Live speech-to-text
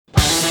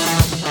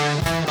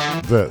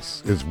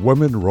This is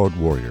Women Road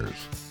Warriors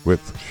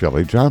with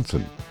Shelley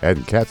Johnson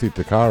and Kathy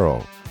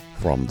Tuccaro.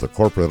 From the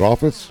corporate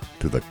office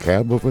to the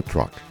cab of a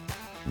truck,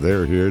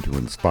 they're here to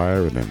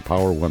inspire and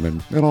empower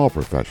women in all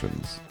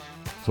professions.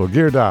 So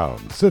gear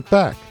down, sit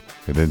back,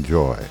 and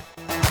enjoy.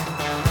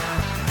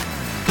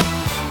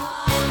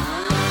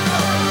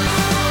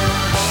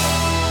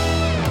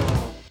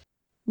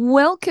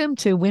 Welcome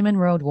to Women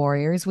Road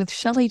Warriors with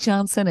Shelley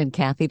Johnson and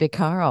Kathy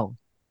Tuccaro.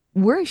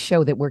 We're a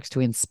show that works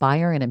to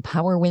inspire and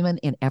empower women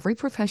in every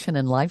profession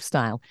and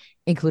lifestyle,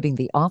 including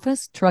the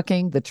office,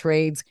 trucking, the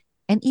trades,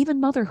 and even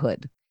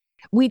motherhood.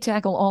 We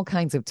tackle all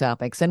kinds of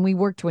topics, and we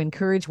work to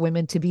encourage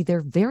women to be their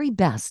very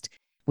best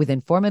with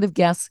informative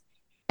guests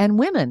and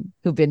women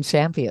who've been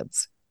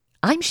champions.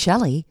 I'm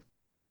Shelley.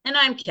 And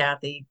I'm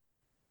Kathy.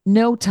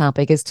 No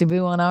topic is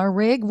taboo on our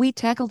rig. We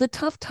tackle the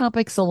tough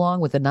topics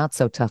along with the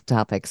not-so-tough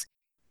topics.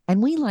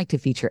 And we like to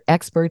feature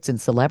experts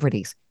and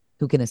celebrities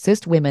who can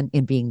assist women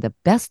in being the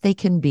best they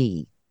can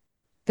be.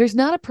 There's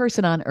not a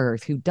person on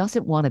earth who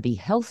doesn't want to be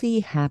healthy,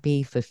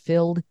 happy,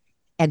 fulfilled,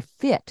 and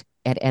fit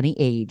at any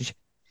age.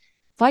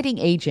 Fighting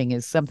aging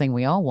is something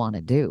we all want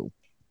to do.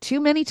 Too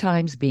many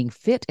times being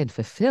fit and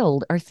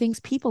fulfilled are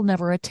things people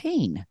never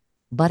attain,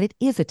 but it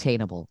is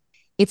attainable.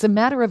 It's a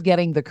matter of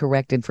getting the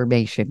correct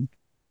information.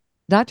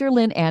 Dr.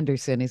 Lynn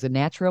Anderson is a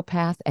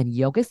naturopath and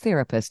yoga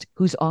therapist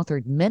who's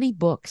authored many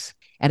books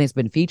and has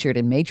been featured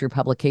in major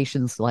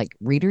publications like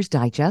Reader's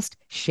Digest,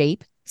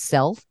 Shape,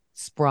 Self,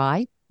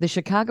 Spry, The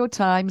Chicago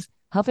Times,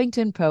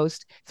 Huffington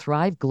Post,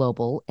 Thrive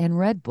Global, and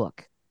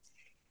Redbook.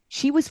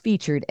 She was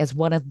featured as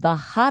one of the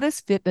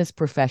hottest fitness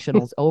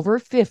professionals over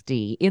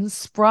 50 in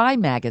Spry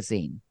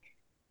magazine.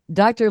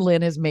 Dr.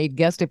 Lynn has made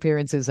guest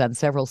appearances on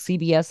several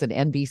CBS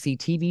and NBC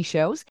TV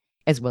shows,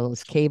 as well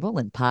as cable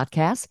and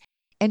podcasts,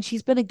 and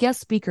she's been a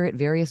guest speaker at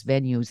various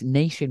venues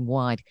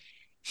nationwide.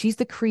 She's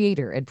the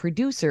creator and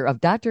producer of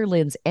Dr.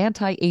 Lynn's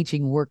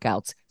anti-aging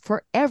workouts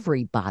for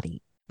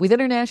everybody with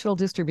international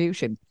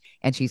distribution.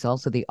 And she's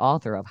also the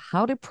author of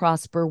How to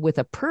Prosper with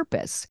a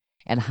Purpose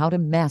and How to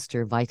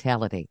Master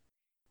Vitality.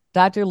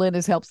 Dr. Lynn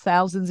has helped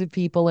thousands of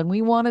people, and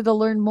we wanted to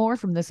learn more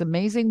from this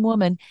amazing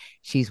woman.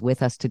 She's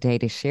with us today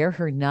to share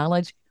her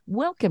knowledge.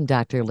 Welcome,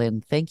 Dr.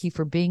 Lynn. Thank you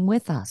for being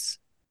with us.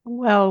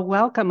 Well,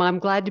 welcome. I'm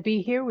glad to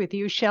be here with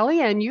you,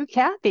 Shelley, and you,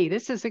 Kathy.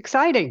 This is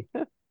exciting.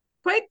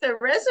 Quite the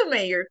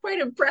resume. You're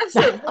quite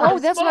impressive. Oh,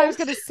 that's what I was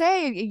going to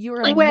say.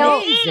 You're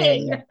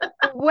amazing.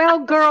 Well,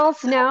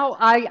 girls, now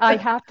I'll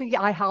have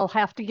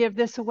to give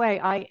this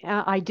away.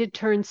 I did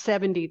turn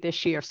 70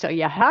 this year, so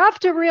you have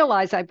to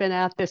realize I've been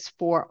at this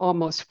for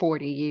almost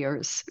 40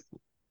 years.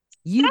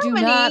 You do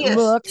not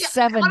look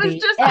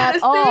 70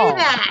 at all.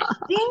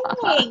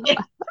 Dang.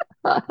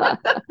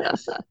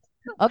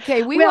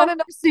 Okay, we want to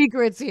know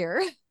secrets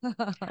here.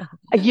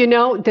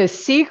 The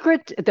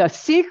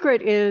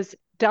secret is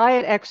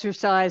diet,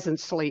 exercise, and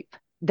sleep.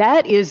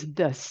 That is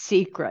the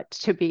secret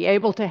to be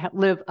able to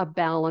live a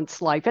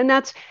balanced life. And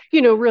that's,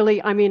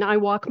 really, I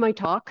walk my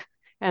talk.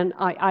 And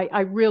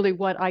I really,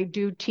 what I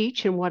do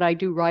teach and what I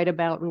do write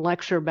about and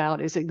lecture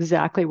about is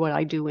exactly what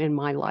I do in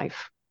my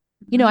life.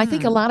 I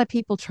think a lot of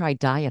people try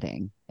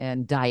dieting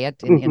and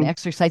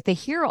exercise. They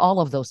hear all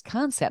of those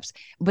concepts,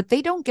 but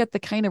they don't get the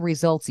kind of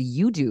results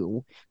you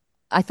do.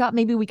 I thought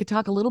maybe we could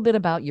talk a little bit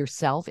about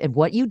yourself and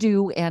what you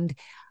do and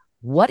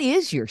what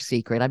is your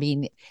secret? I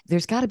mean,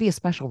 there's got to be a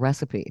special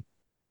recipe.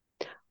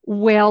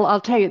 Well,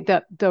 I'll tell you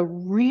that the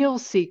real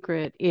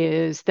secret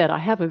is that I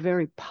have a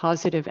very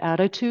positive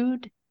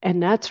attitude.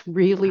 And that's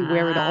really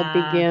where it all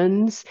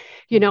begins.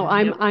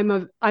 I'm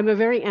a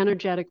very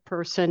energetic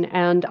person,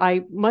 and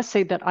I must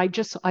say that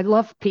I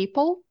love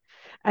people,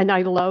 and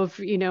I love,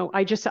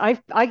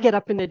 I get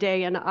up in the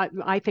day and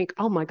I think,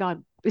 oh my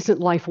God, isn't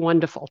life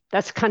wonderful?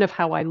 That's kind of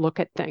how I look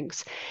at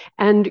things.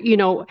 And,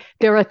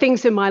 there are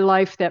things in my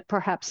life that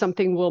perhaps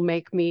something will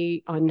make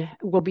me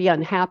will be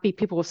unhappy.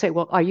 People will say,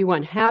 well, are you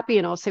unhappy?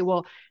 And I'll say,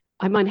 well,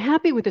 I'm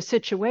unhappy with the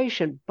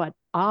situation, but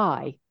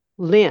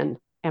Lynn,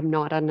 am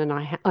not an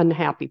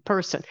unhappy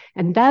person.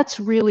 And that's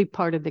really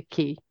part of the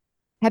key.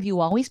 Have you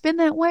always been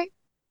that way?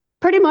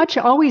 Pretty much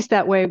always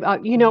that way.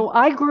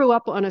 I grew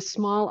up on a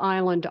small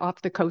island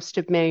off the coast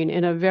of Maine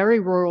in a very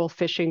rural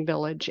fishing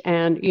village.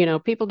 And,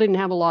 people didn't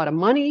have a lot of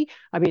money.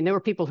 There were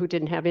people who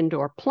didn't have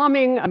indoor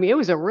plumbing. It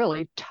was a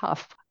really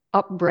tough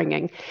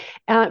upbringing.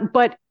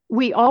 But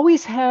we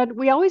always had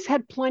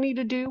plenty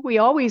to do. We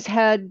always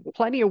had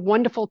plenty of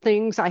wonderful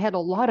things. I had a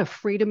lot of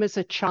freedom as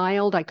a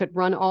child. I could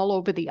run all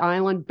over the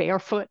island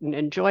barefoot and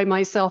enjoy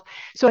myself.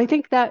 So I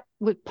think that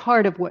was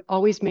part of what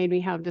always made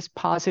me have this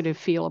positive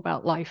feel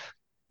about life.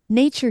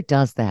 Nature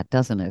does that,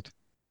 doesn't it?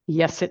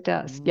 Yes, it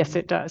does. Yes,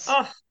 it does.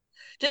 Oh,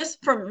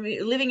 just from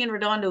living in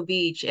Redondo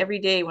Beach every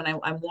day when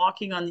I'm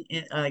walking on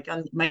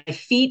my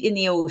feet in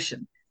the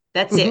ocean.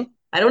 That's it.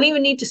 I don't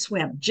even need to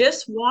swim.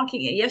 Just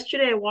walking.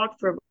 Yesterday, I walked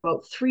for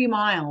about 3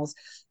 miles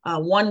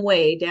one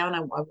way down.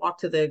 I walked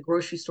to the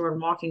grocery store and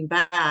walking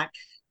back.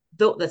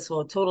 That's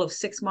a total of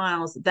 6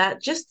 miles.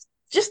 That just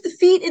the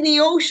feet in the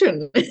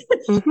ocean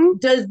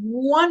does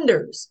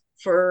wonders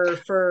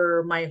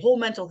for my whole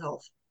mental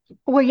health.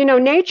 Well,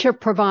 nature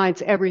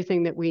provides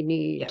everything that we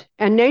need. Yep.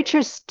 And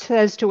nature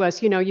says to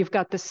us, you've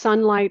got the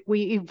sunlight.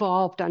 We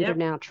evolved under Yep.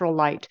 natural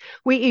light.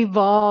 We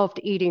evolved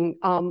eating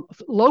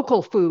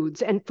local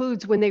foods and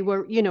foods when they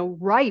were,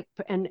 ripe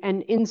and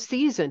in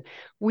season.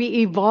 We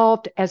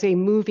evolved as a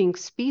moving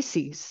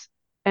species.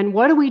 And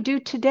what do we do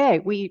today?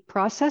 We eat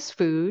processed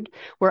food.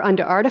 We're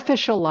under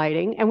artificial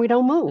lighting and we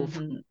don't move.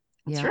 Mm-hmm.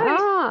 That's Yeah.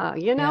 right.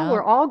 Yeah.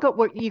 We're all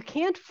you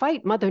can't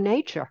fight Mother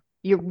Nature.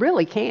 You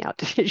really can't.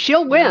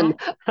 She'll win.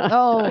 No.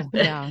 Oh,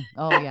 yeah.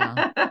 Oh,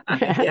 yeah.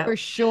 Yeah. For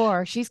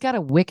sure. She's got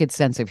a wicked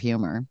sense of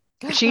humor.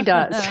 She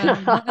does.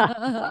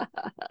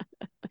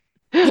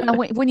 Yeah,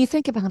 when you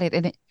think about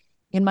it,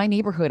 in my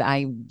neighborhood,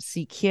 I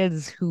see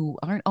kids who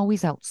aren't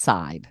always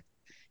outside.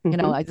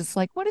 Mhm, I just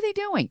like, what are they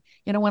doing?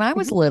 When I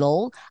was mhm,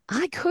 little,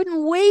 I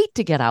couldn't wait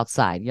to get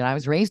outside. I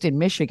was raised in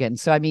Michigan.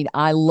 So, I mean,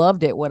 I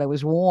loved it when it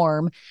was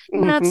warm.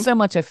 Not mhm. so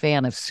much a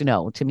fan of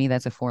snow. To me,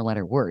 that's a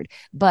four-letter word.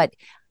 But,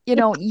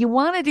 you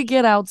wanted to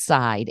get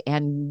outside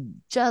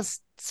and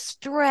just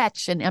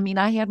stretch. And I mean,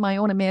 I had my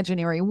own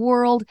imaginary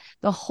world,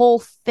 the whole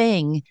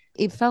thing.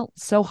 It felt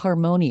so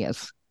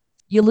harmonious.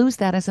 You lose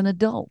that as an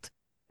adult.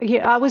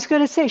 Yeah, I was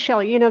going to say,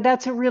 Shelley,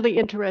 that's a really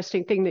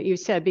interesting thing that you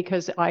said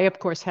because I, of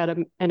course, had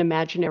an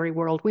imaginary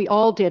world. We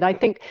all did. I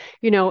think,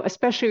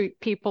 especially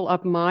people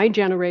of my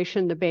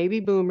generation, the baby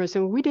boomers,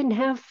 and we didn't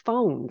have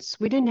phones.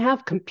 We didn't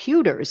have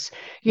computers.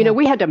 Yeah.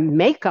 We had to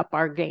make up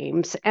our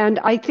games. And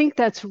I think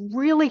that's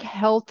really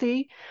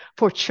healthy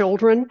for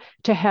children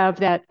to have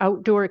that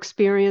outdoor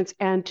experience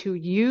and to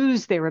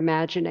use their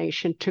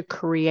imagination to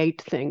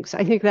create things.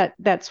 I think that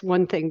that's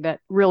one thing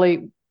that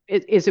really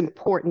it is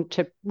important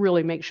to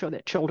really make sure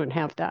that children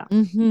have that.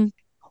 Hmm.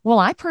 Well,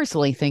 I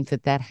personally think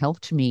that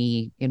helped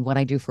me in what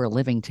I do for a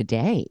living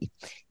today,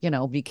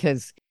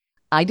 because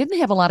I didn't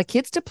have a lot of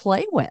kids to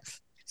play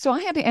with. So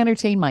I had to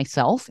entertain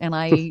myself. And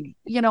I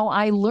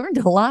learned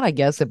a lot, I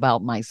guess,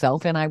 about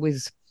myself. And I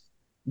was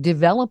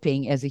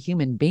developing as a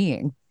human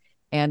being.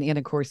 And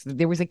of course,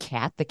 there was a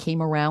cat that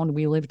came around.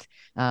 We lived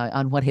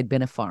on what had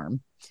been a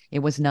farm. It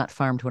was not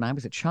farmed when I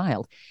was a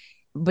child,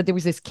 but there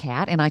was this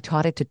cat, and I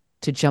taught it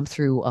to jump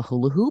through a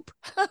hula hoop.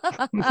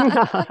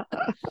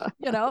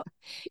 you know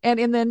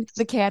and then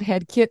the cat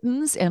had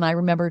kittens, and I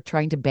remember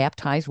trying to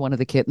baptize one of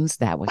the kittens.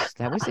 That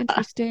was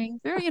interesting,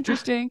 very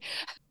interesting.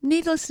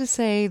 Needless to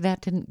say, that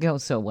didn't go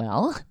so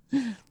well.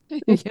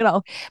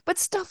 But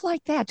stuff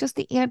like that, just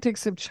the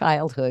antics of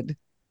childhood.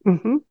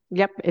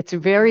 Yep, it's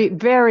very,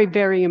 very,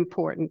 very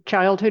important.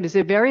 Childhood is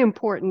a very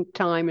important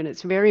time, and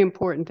it's very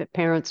important that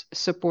parents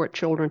support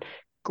children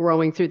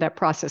growing through that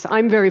process.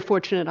 I'm very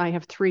fortunate. I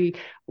have three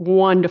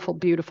wonderful,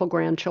 beautiful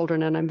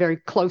grandchildren, and I'm very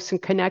close and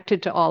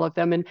connected to all of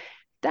them. And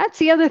that's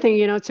the other thing,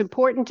 it's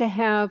important to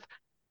have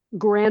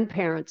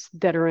grandparents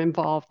that are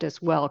involved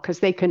as well, because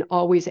they can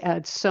always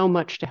add so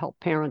much to help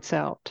parents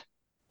out.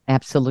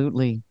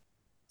 Absolutely.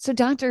 So,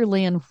 Dr.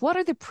 Lynn, what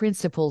are the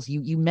principles?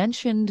 You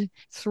mentioned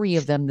three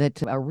of them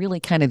that are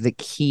really kind of the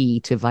key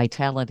to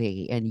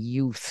vitality and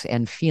youth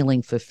and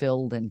feeling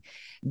fulfilled and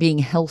being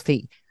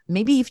healthy.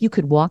 Maybe if you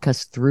could walk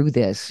us through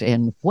this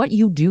and what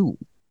you do.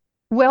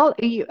 Well,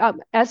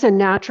 as a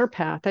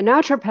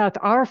naturopath,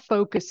 our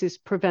focus is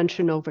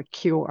prevention over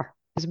cure.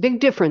 There's a big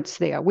difference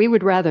there. We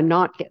would rather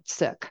not get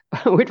sick.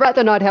 We'd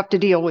rather not have to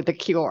deal with the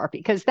cure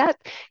because that's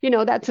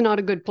not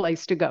a good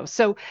place to go.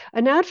 So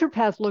a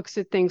naturopath looks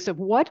at things of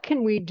what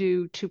can we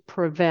do to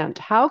prevent?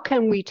 How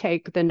can we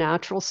take the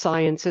natural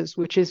sciences,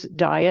 which is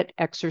diet,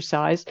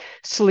 exercise,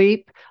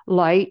 sleep,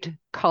 light,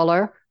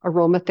 color,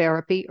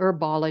 aromatherapy,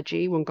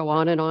 herbology, we'll go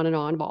on and on and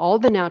on, but all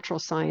the natural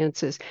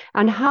sciences,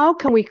 and how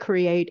can we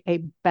create a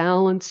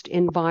balanced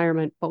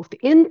environment, both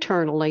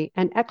internally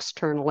and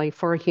externally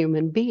for a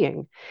human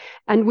being?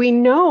 And we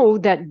know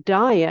that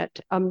diet,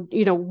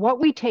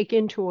 what we take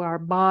into our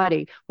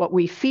body, what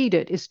we feed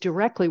it is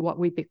directly what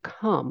we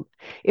become.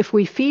 If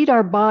we feed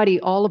our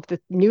body all of the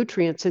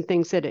nutrients and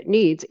things that it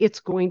needs, it's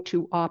going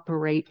to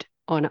operate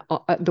on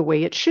the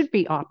way it should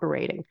be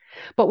operating.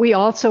 But we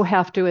also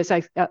have to, as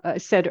I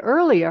said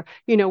earlier,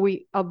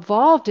 we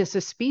evolved as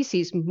a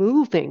species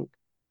moving.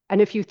 And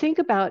if you think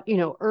about,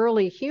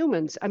 early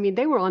humans, I mean,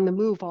 they were on the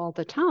move all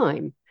the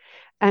time.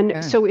 And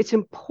Sure. so it's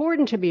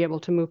important to be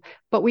able to move.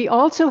 But we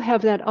also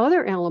have that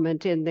other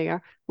element in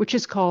there, which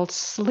is called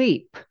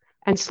sleep.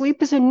 And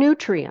sleep is a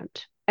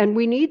nutrient. And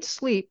we need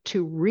sleep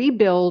to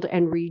rebuild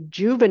and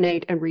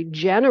rejuvenate and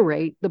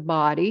regenerate the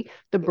body,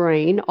 the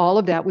brain, all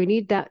of that. We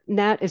need that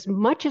as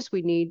much as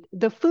we need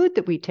the food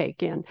that we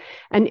take in.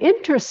 And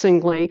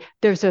interestingly,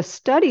 there's a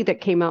study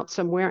that came out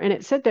somewhere, and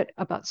it said that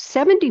about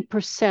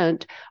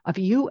 70% of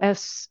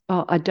US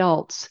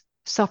adults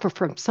suffer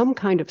from some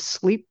kind of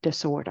sleep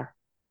disorder.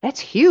 That's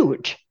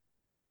huge.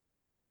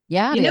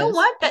 Yeah, it You know is.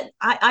 what? That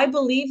I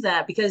believe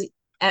that because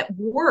at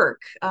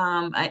work,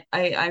 I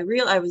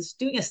was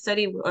doing a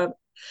study.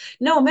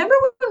 No, remember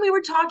when we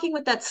were talking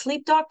with that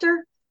sleep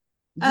doctor,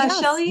 Yes,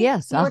 Shelley?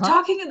 yes. We were Uh-huh.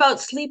 talking about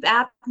sleep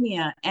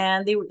apnea,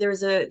 and he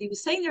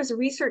was saying there's a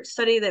research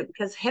study that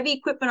because heavy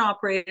equipment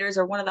operators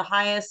are one of the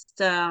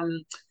highest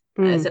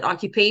I said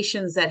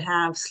occupations that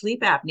have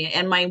sleep apnea.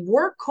 And my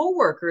work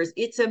coworkers,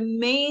 it's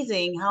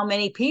amazing how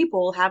many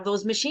people have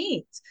those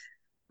machines,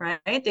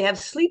 right? They have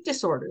sleep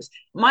disorders.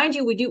 Mind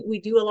you, we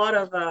do a lot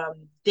of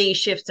day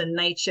shifts and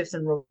night shifts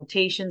and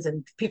rotations,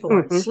 and people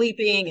aren't Mm-hmm.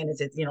 sleeping, and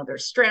it's they're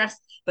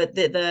stressed. But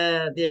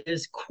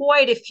there's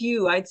quite a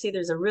few. I'd say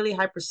there's a really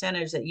high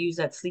percentage that use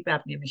that sleep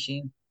apnea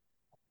machine.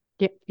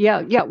 Yeah,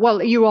 yeah, yeah.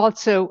 Well, you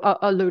also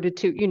alluded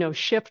to,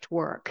 shift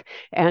work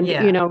and,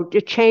 Yeah,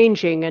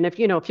 changing. And if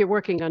you're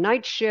working a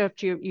night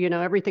shift,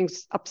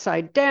 everything's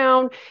upside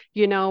down.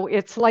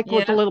 It's like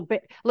with yeah,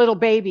 little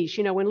babies,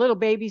 when little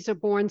babies are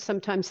born,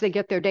 sometimes they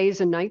get their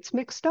days and nights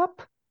mixed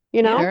up,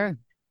 you yeah, know, Sure.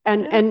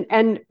 and yeah.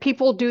 and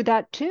people do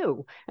that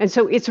too. And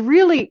so it's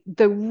really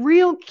the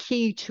real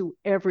key to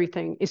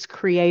everything is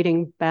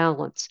creating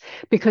balance.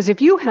 Because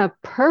if you have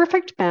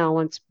perfect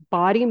balance,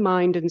 body,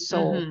 mind, and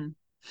soul, Mm-hmm.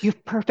 you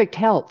have perfect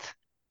health.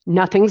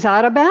 Nothing's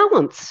out of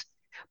balance,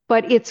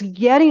 but it's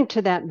getting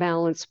to that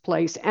balanced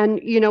place.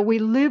 And, we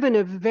live in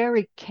a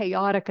very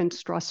chaotic and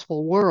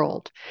stressful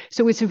world.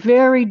 So it's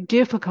very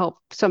difficult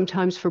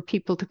sometimes for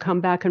people to come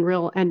back and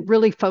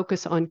really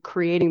focus on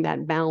creating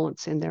that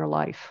balance in their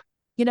life.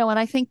 And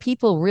I think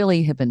people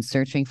really have been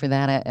searching for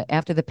that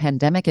after the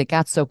pandemic. It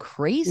got so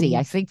crazy. Mhm.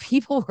 I think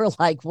people were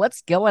like,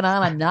 what's going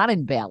on? I'm not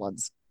in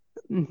balance.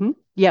 Mm-hmm.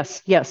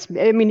 Yes, yes.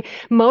 I mean,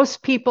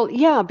 most people,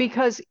 yeah,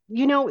 because,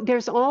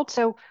 there's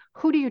also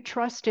who do you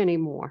trust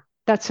anymore?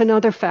 That's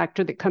another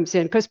factor that comes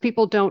in because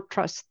people don't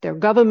trust their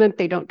government,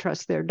 they don't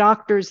trust their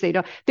doctors, they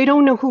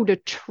don't know who to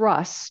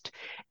trust.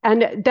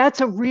 And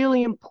that's a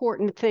really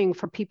important thing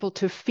for people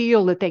to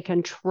feel that they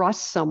can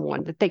trust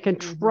someone, that they can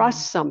Mm-hmm.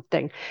 trust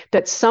something,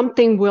 that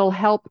something will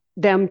help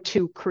them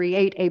to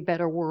create a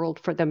better world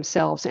for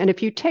themselves. And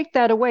if you take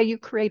that away, you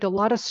create a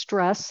lot of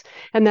stress,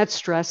 and that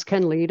stress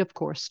can lead, of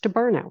course, to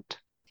burnout.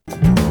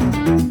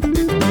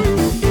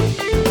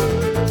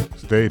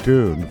 Stay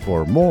tuned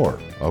for more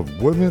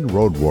of Women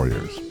Road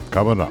Warriors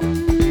coming up.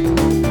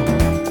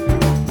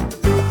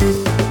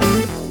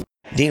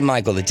 Dean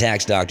Michael, the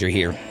tax doctor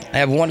here. I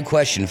have one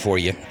question for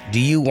you. Do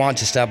you want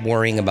to stop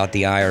worrying about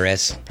the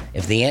IRS?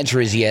 If the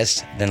answer is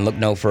yes, then look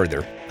no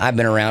further. I've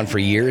been around for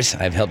years,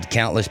 I've helped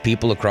countless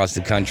people across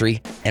the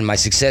country, and my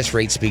success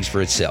rate speaks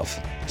for itself.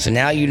 So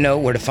now you know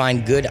where to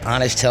find good,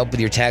 honest help with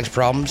your tax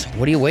problems.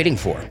 What are you waiting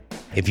for?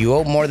 If you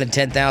owe more than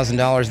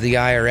 $10,000 to the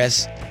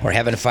IRS or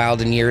haven't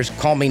filed in years,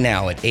 call me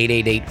now at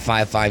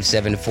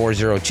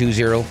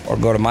 888-557-4020 or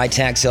go to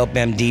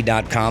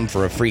mytaxhelpmd.com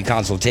for a free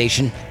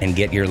consultation and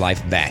get your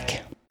life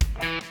back.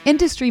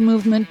 Industry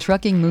movement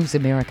Trucking Moves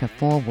America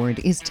Forward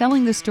is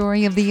telling the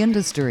story of the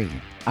industry.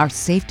 Our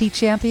safety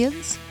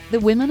champions, the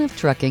women of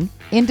trucking,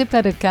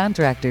 independent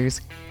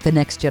contractors, the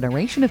next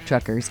generation of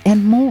truckers,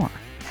 and more.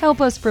 Help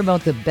us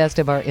promote the best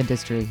of our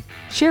industry.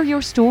 Share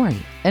your story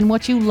and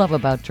what you love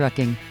about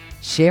trucking.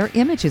 Share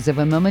images of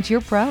a moment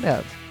you're proud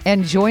of.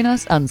 And join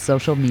us on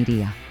social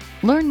media.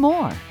 Learn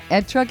more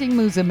at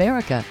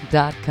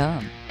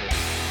truckingmovesamerica.com.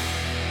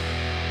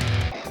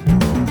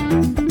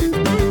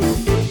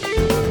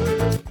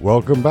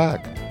 Welcome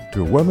back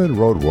to Women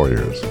Road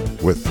Warriors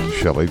with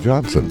Shelley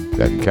Johnson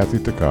and Kathy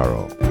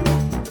Tuccaro.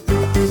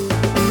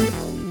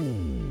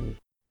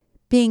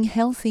 Being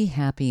healthy,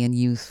 happy, and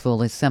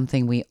youthful is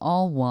something we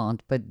all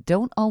want but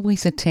don't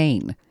always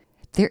attain.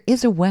 There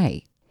is a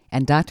way,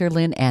 and Dr.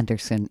 Lynn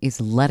Anderson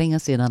is letting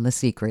us in on the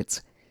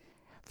secrets.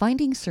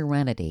 Finding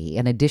serenity,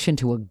 in addition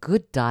to a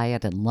good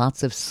diet and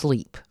lots of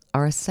sleep,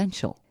 are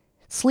essential.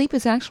 Sleep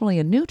is actually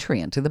a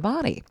nutrient to the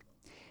body.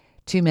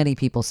 Too many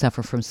people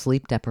suffer from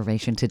sleep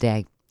deprivation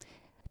today.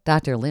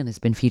 Dr. Lynn has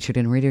been featured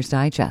in Reader's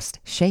Digest,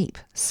 Shape,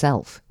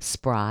 Self,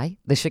 Spry,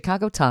 The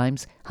Chicago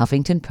Times,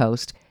 Huffington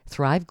Post,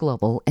 Thrive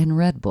Global, and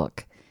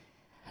Redbook.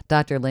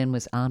 Dr. Lynn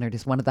was honored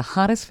as one of the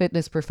hottest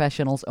fitness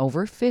professionals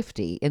over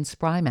 50 in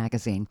Spry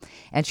magazine,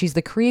 and she's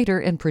the creator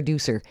and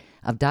producer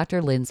of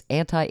Dr. Lynn's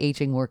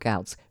anti-aging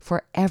workouts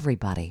for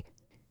everybody.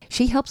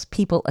 She helps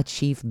people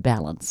achieve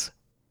balance.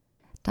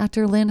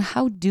 Dr. Lynn,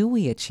 how do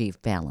we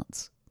achieve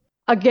balance?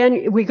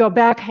 Again, we go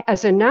back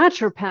as a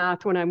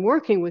naturopath. When I'm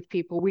working with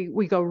people,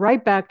 we go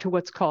right back to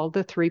what's called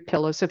the three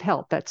pillars of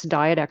health. That's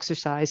diet,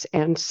 exercise,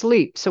 and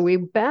sleep. So we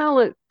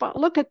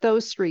look at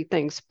those three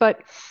things.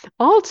 But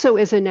also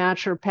as a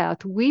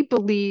naturopath, we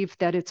believe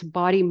that it's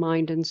body,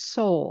 mind, and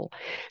soul.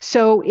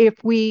 So if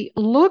we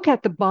look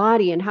at the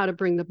body and how to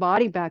bring the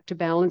body back to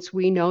balance,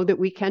 we know that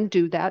we can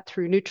do that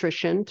through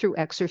nutrition, through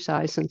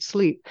exercise, and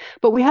sleep.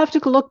 But we have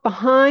to look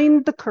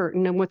behind the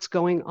curtain and what's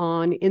going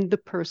on in the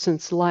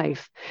person's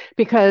life.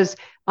 Because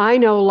I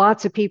know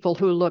lots of people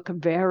who look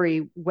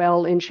very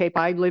well in shape.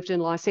 I lived in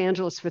Los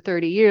Angeles for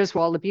 30 years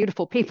where all the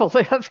beautiful people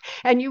live.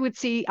 And you would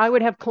see, I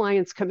would have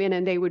clients come in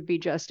and they would be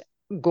just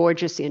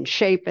gorgeous in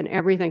shape and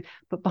everything.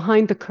 But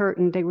behind the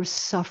curtain, they were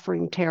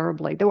suffering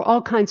terribly. There were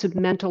all kinds of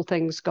mental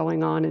things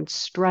going on and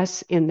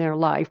stress in their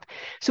life.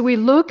 So we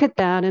look at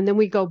that and then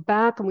we go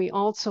back and we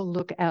also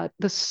look at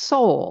the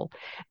soul.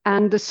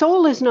 And the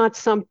soul is not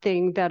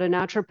something that a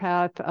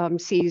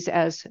naturopath sees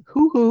as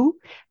hoo-hoo.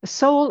 The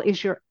soul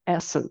is your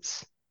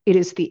essence. It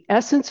is the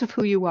essence of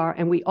who you are.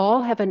 And we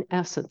all have an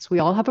essence. We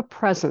all have a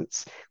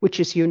presence, which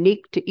is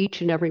unique to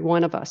each and every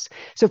one of us.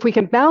 So if we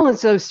can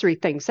balance those three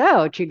things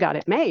out, you got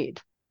it made.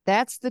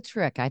 That's the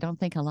trick. I don't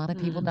think a lot of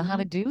people know how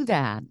to do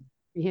that.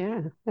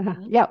 Yeah.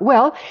 Yeah.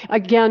 Well,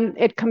 again,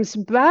 it comes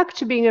back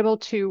to being able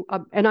to,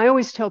 and I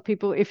always tell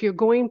people if you're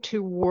going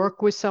to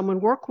work with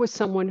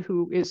someone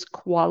who is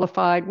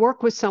qualified,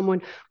 work with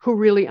someone who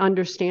really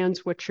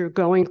understands what you're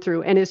going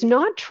through and is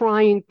not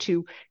trying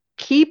to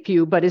keep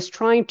you, but is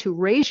trying to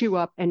raise you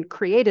up and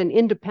create an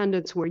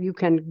independence where you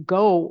can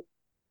go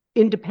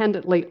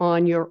independently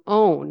on your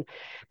own,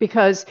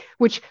 because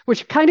which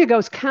kind of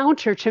goes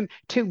counter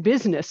to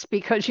business,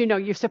 because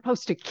you're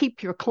supposed to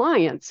keep your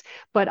clients.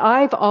 But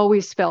I've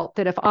always felt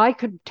that if I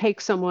could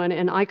take someone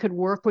and I could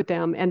work with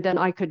them and then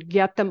I could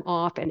get them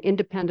off and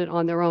independent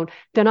on their own,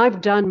 then I've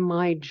done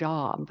my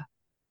job.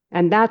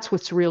 And that's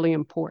what's really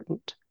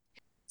important.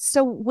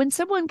 So when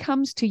someone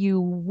comes to you,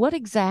 what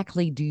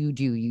exactly do you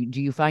do?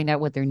 Do you find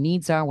out what their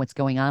needs are, what's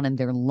going on in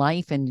their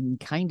life, and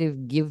kind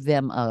of give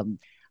them a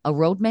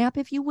roadmap,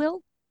 if you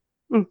will?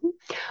 Mm-hmm.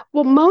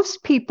 Well,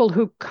 most people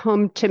who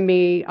come to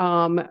me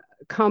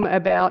come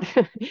about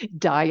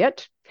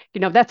diet.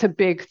 That's a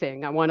big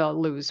thing. I want to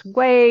lose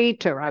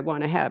weight, or I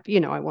want to have,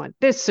 I want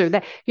this or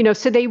that.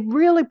 So they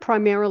really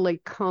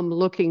primarily come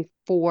looking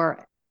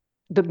for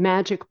the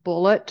magic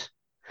bullet,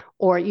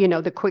 or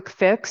the quick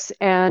fix.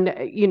 And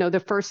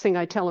the first thing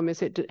I tell them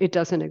is it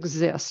doesn't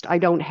exist. I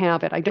don't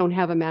have it. I don't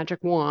have a magic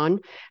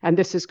wand, and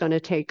this is going to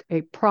take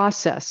a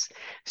process.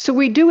 So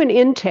we do an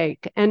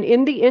intake, and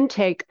in the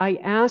intake I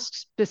ask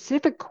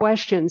specific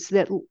questions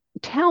that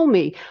tell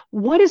me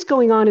what is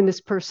going on in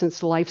this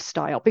person's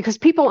lifestyle, because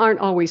people aren't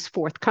always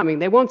forthcoming.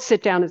 They won't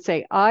sit down and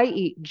say, I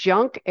eat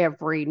junk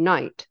every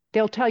night.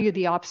 They'll tell you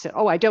the opposite.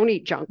 Oh, I don't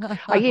eat junk.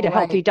 I eat a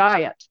healthy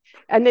diet.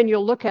 And then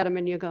you'll look at them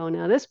and you go,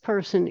 now this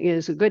person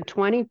is a good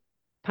 20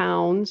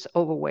 pounds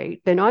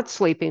overweight. They're not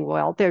sleeping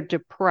well. They're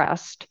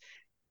depressed.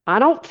 I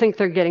don't think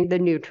they're getting the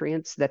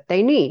nutrients that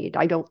they need.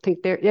 I don't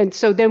think they're, and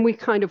so then we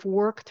kind of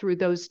work through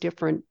those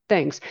different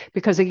things.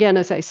 Because again,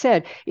 as I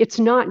said, it's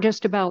not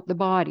just about the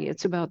body,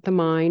 it's about the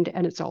mind,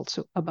 and it's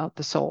also about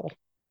the soul.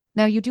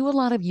 Now, you do a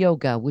lot of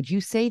yoga. Would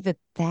you say that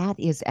that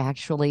is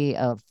actually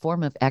a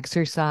form of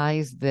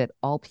exercise that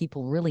all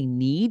people really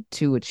need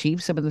to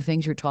achieve some of the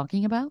things you're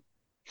talking about?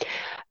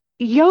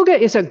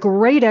 Yoga is a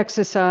great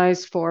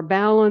exercise for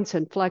balance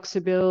and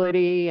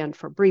flexibility and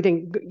for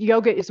breathing.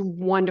 Yoga is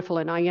wonderful,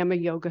 and I am a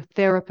yoga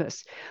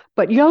therapist.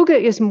 But yoga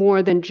is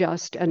more than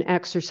just an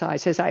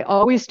exercise. As I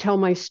always tell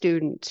my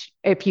students,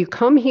 if you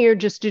come here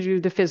just to do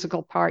the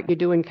physical part, you're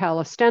doing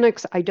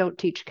calisthenics. I don't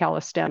teach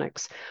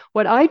calisthenics.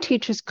 What I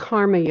teach is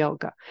karma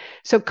yoga.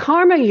 So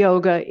karma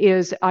yoga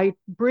is I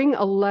bring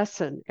a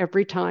lesson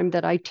every time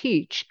that I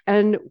teach,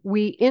 and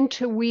we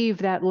interweave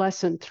that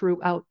lesson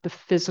throughout the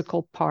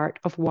physical part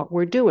of what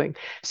we're doing.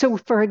 So,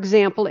 for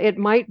example, it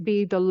might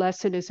be the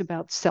lesson is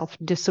about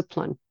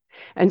self-discipline.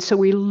 And so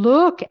we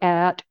look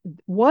at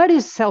what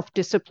is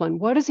self-discipline?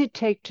 What does it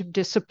take to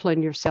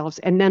discipline yourselves?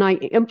 And then I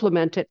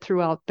implement it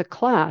throughout the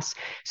class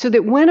so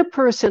that when a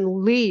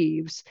person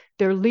leaves,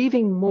 they're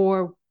leaving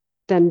more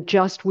than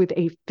just with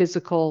a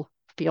physical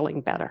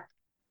feeling better.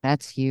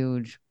 That's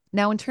huge.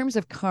 Now, in terms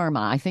of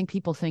karma, I think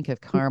people think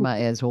of karma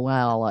as,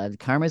 well,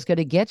 karma's going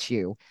to get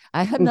you.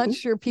 I'm not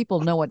sure people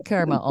know what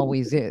karma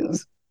always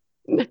is.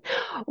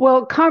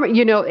 Well, karma,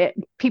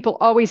 people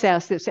always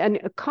ask this. And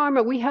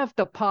karma, we have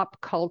the pop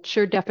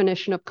culture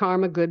definition of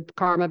karma, good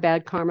karma,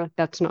 bad karma.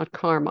 That's not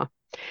karma.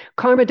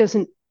 Karma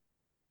doesn't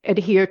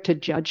adhere to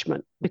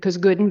judgment, because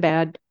good and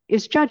bad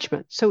is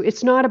judgment. So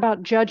it's not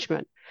about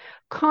judgment.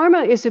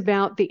 Karma is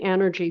about the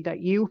energy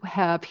that you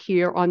have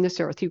here on this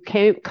earth. You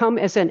come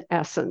as an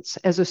essence,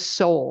 as a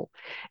soul.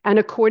 And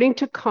according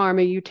to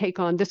karma, you take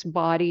on this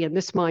body and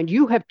this mind.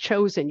 You have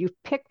chosen,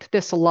 you've picked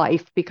this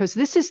life because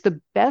this is the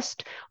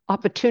best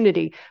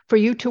opportunity for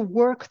you to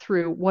work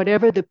through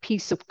whatever the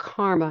piece of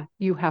karma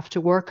you have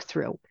to work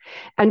through.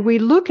 And we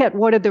look at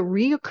what are the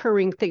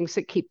reoccurring things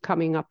that keep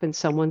coming up in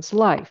someone's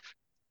life.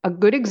 A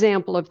good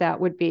example of that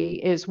would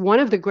be is one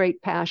of the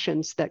great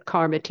passions that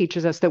karma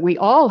teaches us that we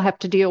all have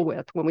to deal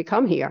with when we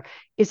come here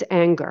is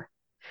anger.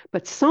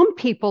 But some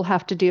people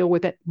have to deal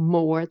with it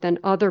more than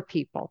other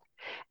people.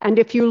 And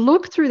if you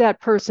look through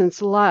that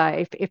person's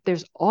life, if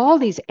there's all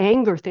these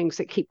anger things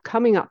that keep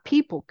coming up,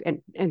 people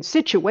and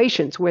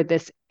situations where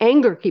this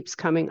anger keeps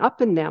coming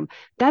up in them,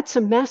 that's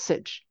a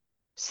message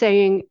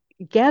saying,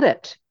 get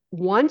it.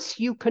 Once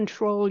you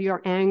control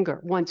your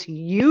anger, once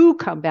you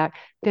come back,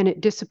 then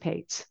it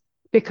dissipates.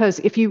 Because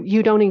if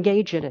you don't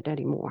engage in it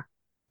anymore.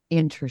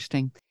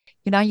 Interesting.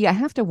 You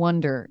have to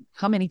wonder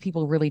how many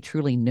people really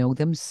truly know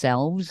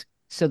themselves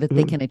so that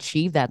they can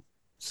achieve that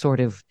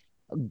sort of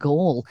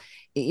goal.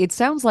 It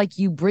sounds like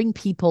you bring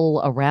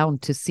people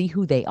around to see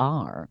who they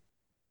are.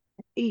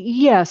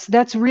 Yes,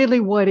 that's really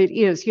what it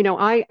is.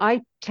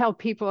 I tell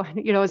people,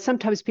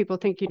 sometimes people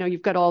think,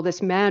 you've got all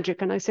this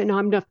magic. And I say, no,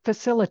 I'm a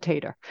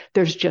facilitator.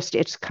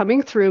 It's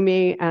coming through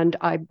me and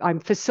I'm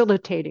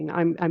facilitating.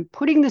 I'm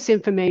putting this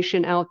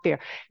information out there.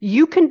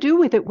 You can do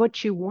with it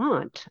what you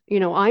want.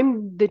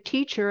 I'm the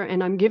teacher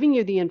and I'm giving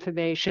you the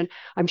information.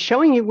 I'm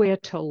showing you where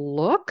to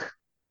look,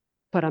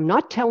 but I'm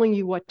not telling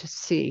you what to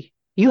see.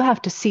 You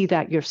have to see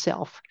that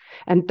yourself.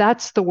 And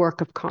that's the work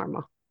of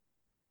karma.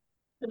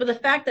 But the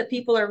fact that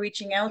people are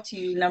reaching out to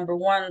you, number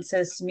one,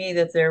 says to me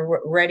that they're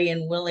ready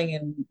and willing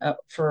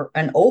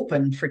and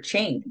open for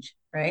change,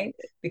 right?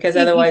 Because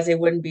otherwise they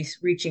wouldn't be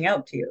reaching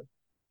out to you.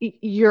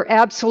 You're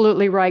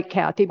absolutely right,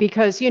 Kathy,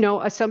 because,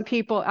 some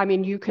people, I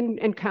mean, you can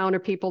encounter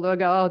people that'll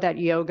go, oh, that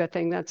yoga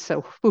thing, that's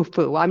so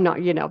foo-foo. I'm not,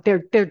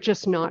 they're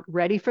just not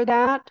ready for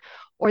that.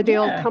 Or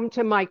they'll come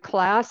to my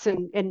class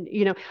and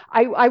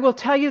I will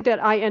tell you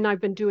that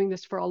I've been doing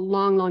this for a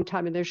long, long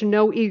time, and there's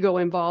no ego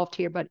involved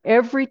here, but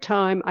every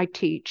time I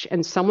teach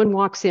and someone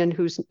walks in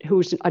who's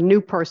a new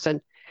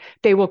person,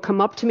 they will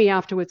come up to me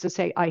afterwards and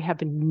say, I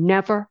have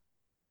never,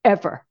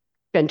 ever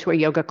been to a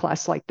yoga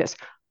class like this.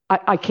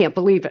 I can't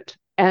believe it.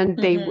 And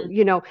they,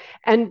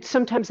 and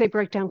sometimes they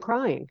break down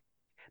crying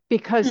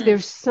because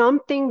there's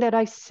something that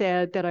I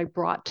said that I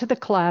brought to the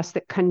class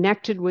that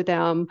connected with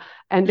them.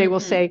 And they will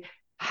say,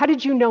 how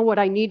did you know what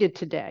I needed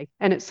today?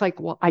 And it's like,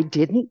 well, I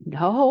didn't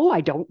know.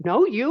 I don't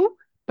know you,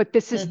 but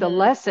this is the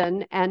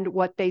lesson. And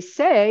what they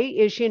say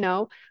is,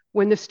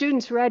 when the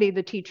student's ready,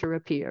 the teacher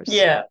appears.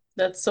 Yeah,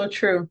 that's so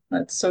true.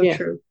 That's so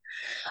true.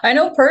 I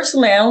know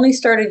personally, I only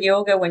started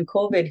yoga when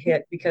COVID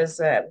hit because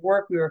at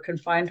work we were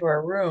confined to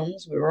our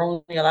rooms. We were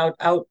only allowed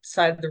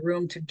outside the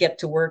room to get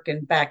to work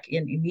and back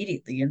in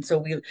immediately. And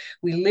so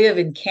we live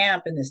in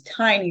camp in this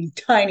tiny,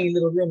 tiny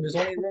little room. There's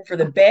only room for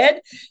the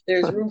bed,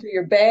 there's room for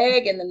your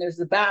bag, and then there's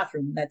the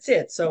bathroom. That's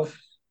it. So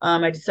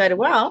I decided,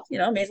 well,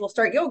 may as well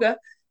start yoga.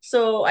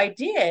 So I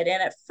did.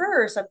 And at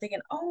first I'm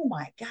thinking, oh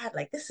my God,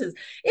 like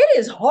it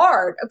is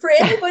hard. For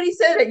anybody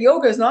said that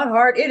yoga is not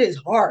hard, it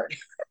is hard.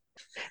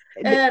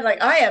 And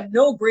like, I am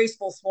no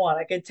graceful swan.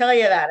 I can tell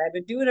you that. I've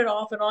been doing it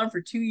off and on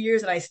for 2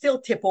 years, and I still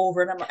tip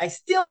over, and I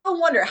still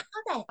wonder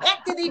how the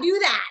heck did they do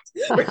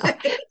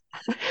that?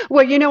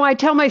 Well, I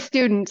tell my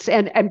students,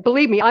 and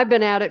believe me, I've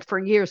been at it for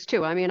years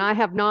too. I mean,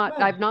 I've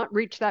not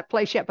reached that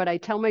place yet, but I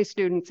tell my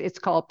students it's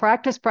called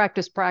practice,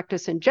 practice,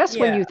 practice, and just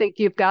when you think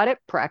you've got it,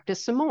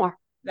 practice some more.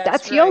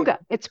 That's right. Yoga.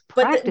 It's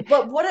practice.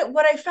 But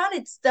what I found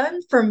it's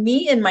done for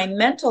me in my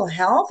mental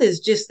health is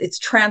just it's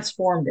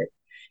transformed it.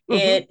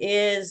 It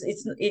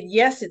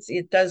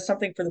does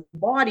something for the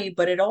body,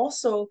 but it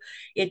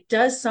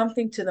does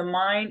something to the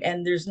mind,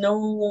 and there's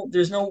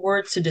no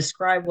words to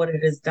describe what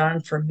it has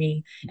done for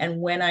me. And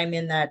when I'm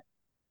in that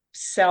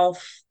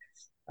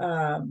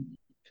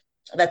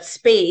that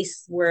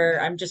space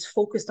where I'm just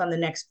focused on the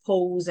next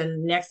pose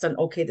and next on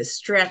the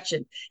stretch,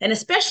 and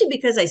especially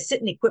because I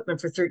sit in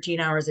equipment for 13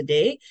 hours a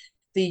day,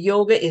 the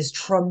yoga is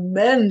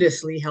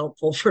tremendously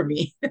helpful for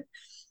me.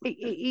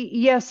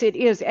 Yes, it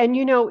is. And,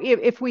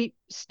 if we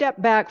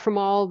step back from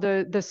all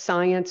the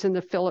science and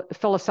the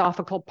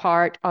philosophical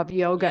part of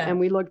yoga, and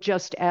we look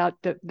just at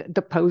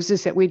the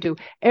poses that we do,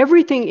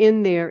 everything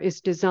in there is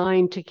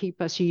designed to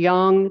keep us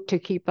young, to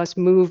keep us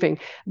moving,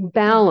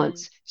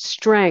 balance,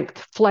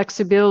 strength,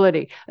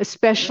 flexibility,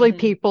 especially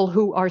people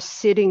who are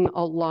sitting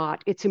a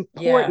lot. It's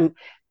important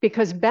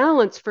because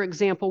balance, for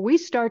example, we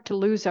start to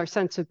lose our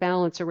sense of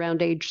balance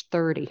around age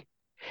 30.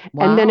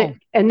 Wow.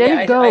 And then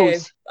it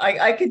goes.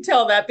 I could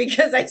tell that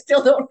because I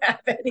still don't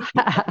have any.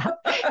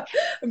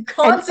 I'm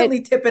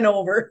constantly tipping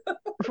over.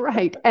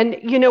 Right. And,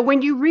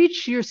 when you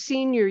reach your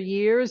senior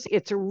years,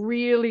 it's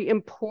really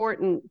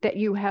important that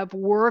you have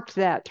worked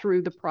that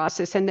through the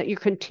process and that you're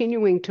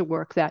continuing to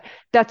work that.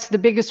 That's the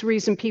biggest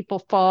reason people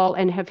fall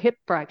and have hip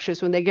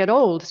fractures when they get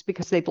old, is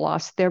because they've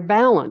lost their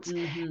balance.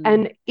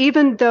 And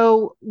even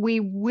though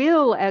we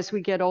will, as we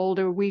get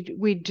older,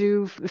 we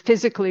do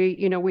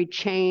physically, we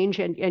change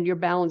and your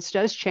balance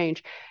does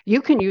change.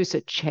 You can use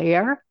a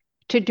chair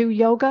to do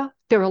yoga.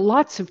 There are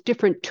lots of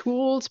different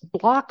tools,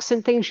 blocks,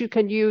 and things you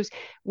can use.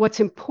 What's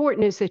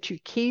important is that you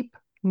keep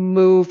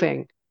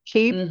moving,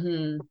 keep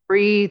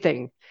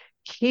breathing,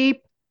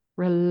 keep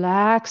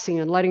relaxing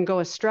and letting go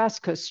of stress,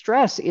 because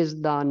stress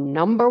is the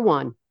number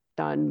one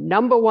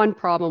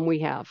problem we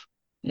have.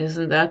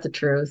 Isn't that the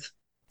truth?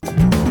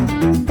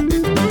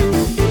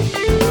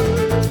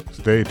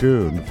 Stay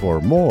tuned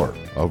for more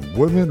of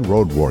Women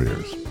Road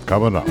Warriors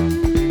coming up.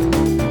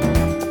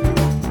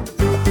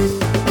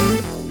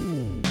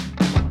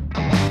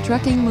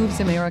 Trucking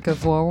Moves America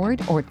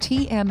Forward, or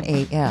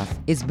TMAF,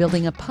 is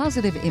building a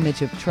positive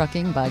image of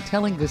trucking by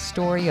telling the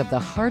story of the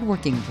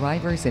hardworking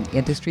drivers and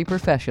industry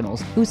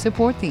professionals who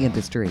support the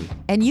industry.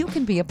 And you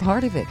can be a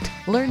part of it.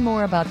 Learn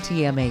more about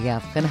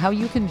TMAF and how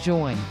you can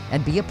join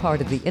and be a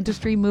part of the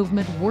industry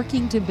movement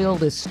working to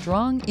build a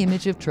strong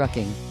image of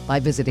trucking by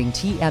visiting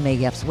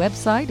TMAF's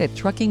website at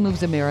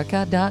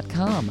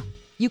truckingmovesamerica.com.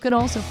 You can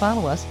also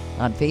follow us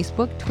on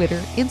Facebook, Twitter,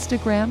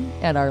 Instagram,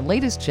 and our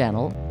latest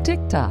channel,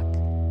 TikTok.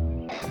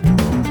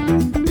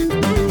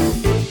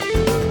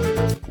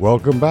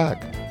 Welcome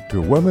back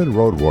to Women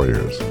Road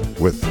Warriors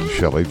with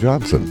Shelley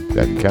Johnson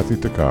and Kathy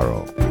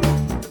Tuccaro.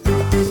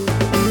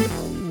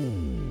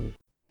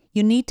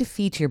 You need to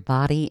feed your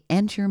body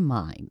and your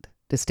mind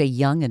to stay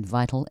young and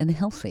vital and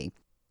healthy.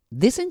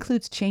 This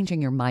includes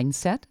changing your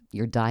mindset,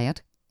 your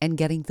diet, and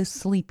getting the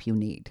sleep you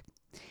need.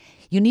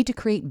 You need to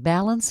create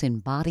balance in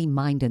body,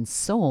 mind, and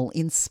soul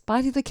in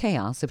spite of the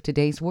chaos of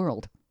today's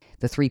world.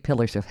 The 3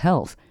 pillars of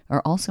health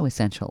are also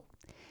essential.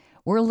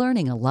 We're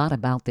learning a lot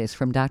about this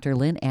from Dr.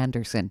 Lynn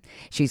Anderson.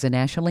 She's a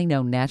nationally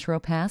known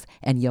naturopath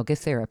and yoga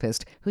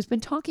therapist who's been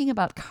talking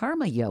about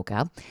karma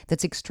yoga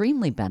that's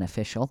extremely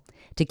beneficial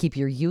to keep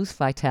your youth,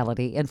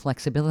 vitality, and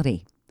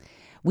flexibility.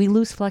 We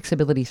lose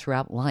flexibility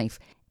throughout life,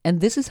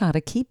 and this is how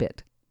to keep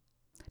it.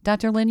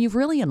 Dr. Lynn, you've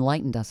really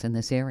enlightened us in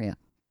this area.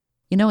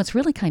 You know, it's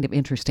really kind of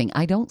interesting.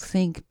 I don't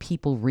think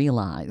people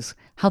realize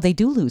how they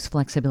do lose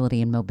flexibility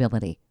and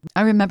mobility.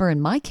 I remember in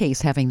my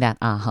case having that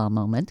aha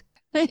moment.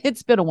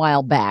 It's been a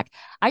while back.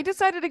 I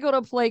decided to go to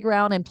a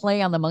playground and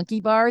play on the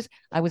monkey bars.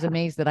 I was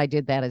amazed that I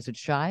did that as a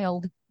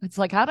child. It's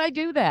like, how'd I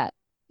do that?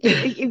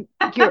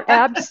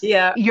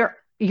 Yeah.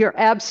 You're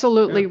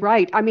absolutely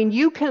right. I mean,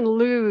 you can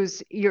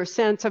lose your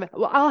sense of it.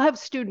 Well, I'll have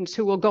students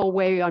who will go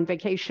away on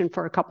vacation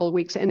for a couple of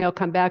weeks and they'll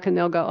come back and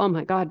they'll go, "Oh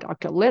my God,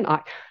 Dr. Lynn,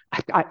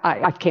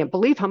 I can't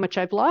believe how much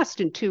I've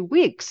lost in 2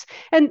 weeks."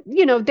 And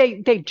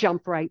they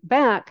jump right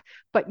back,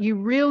 but you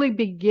really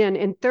begin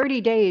in 30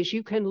 days,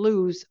 you can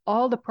lose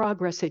all the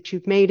progress that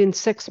you've made in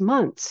 6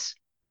 months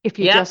if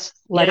you just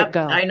let it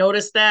go. I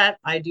noticed that.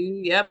 I do.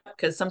 Yep.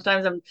 Because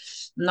sometimes I'm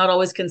not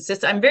always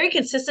consistent. I'm very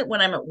consistent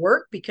when I'm at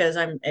work because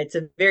it's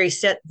a very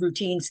set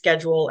routine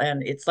schedule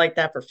and it's like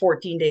that for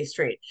 14 days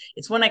straight.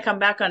 It's when I come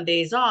back on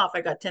days off,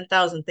 I got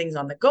 10,000 things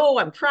on the go.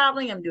 I'm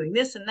traveling, I'm doing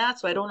this and that.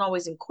 So I don't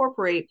always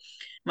incorporate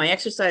my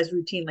exercise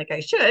routine like I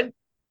should.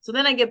 So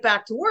then I get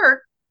back to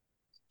work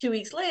 2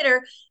 weeks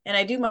later and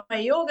I do my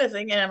yoga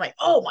thing and I'm like,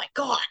 oh my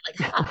God, like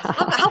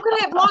how could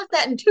I have lost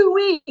that in 2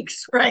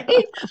 weeks? Right.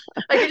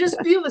 I could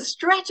just feel the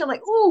stretch. I'm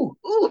like, ooh,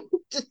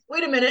 just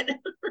wait a minute.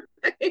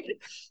 Right?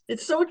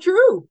 It's so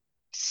true.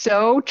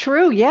 So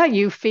true. Yeah,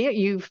 you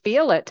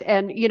feel it.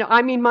 And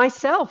I mean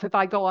myself, if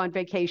I go on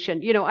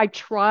vacation,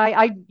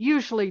 I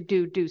usually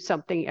do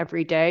something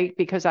every day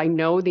because I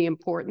know the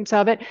importance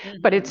of it,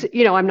 but it's,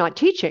 I'm not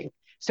teaching.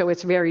 So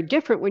it's very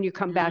different when you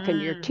come back and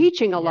you're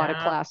teaching a lot of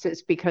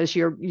classes because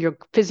you're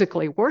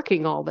physically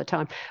working all the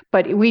time.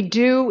 But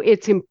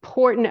it's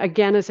important.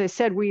 Again, as I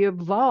said, we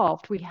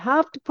evolved. We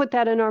have to put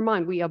that in our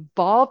mind. We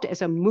evolved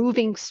as a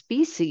moving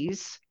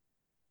species.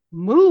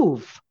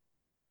 Move.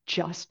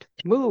 Just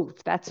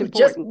move. That's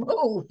important. Just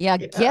move. Yeah,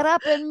 get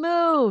up and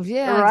move.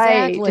 Yeah,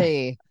 right.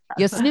 Exactly.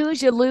 You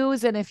snooze, you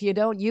lose, and if you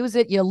don't use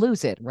it, you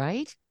lose it,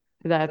 right?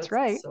 That's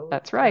right.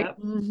 That's right. Yep.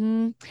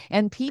 Mm-hmm.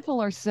 And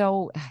people are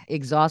so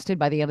exhausted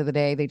by the end of the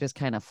day, they just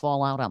kind of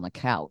fall out on the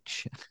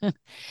couch,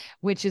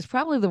 which is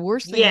probably the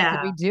worst thing they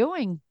could be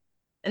doing.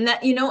 And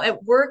that,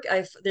 at work,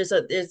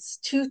 there's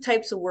 2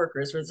 types of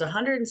workers. There's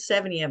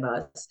 170 of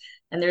us,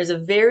 and there's a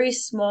very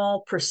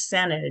small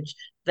percentage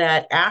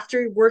that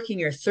after working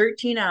your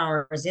 13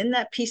 hours in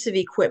that piece of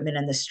equipment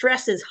and the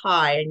stress is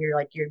high and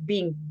you're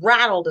being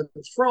rattled and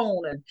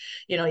thrown and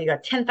you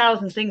got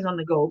 10,000 things on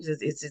the go.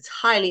 It's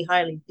highly,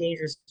 highly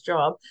dangerous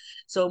job.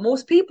 So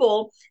most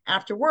people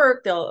after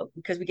work,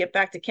 because we get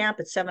back to camp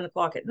at 7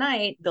 o'clock at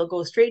night, they'll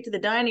go straight to the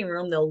dining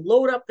room. They'll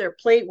load up their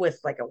plate with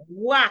like a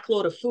whack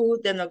load of food.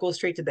 Then they'll go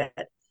straight to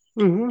bed.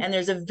 Mm-hmm. And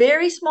there's a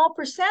very small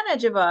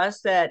percentage of us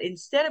that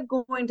instead of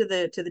going to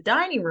the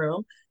dining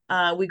room,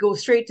 we go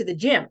straight to the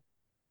gym.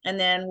 And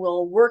then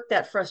we'll work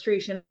that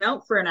frustration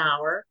out for an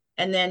hour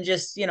and then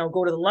just,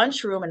 go to the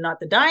lunchroom and not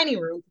the dining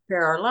room,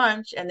 prepare our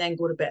lunch and then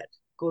go to bed,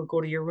 go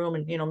to your room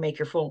and, make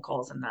your phone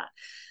calls and that.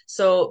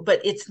 So,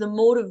 but it's the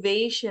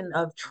motivation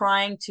of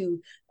trying to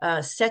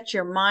set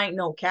your mind.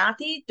 No,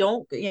 Kathy,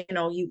 don't,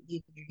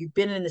 you've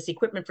been in this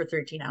equipment for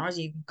 13 hours.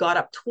 You got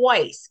up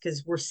twice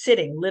because we're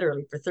sitting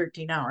literally for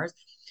 13 hours.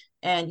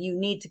 And you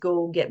need to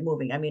go get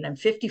moving. I mean, I'm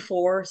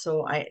 54,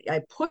 so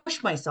I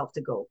push myself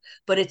to go.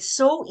 But it's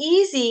so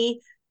easy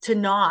to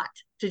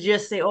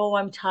just say, oh,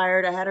 I'm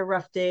tired, I had a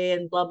rough day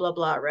and blah, blah,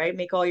 blah, right?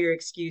 Make all your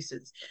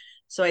excuses.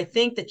 So I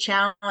think the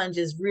challenge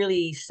is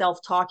really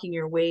self-talking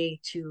your way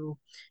to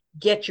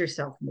get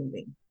yourself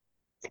moving.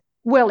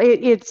 Well,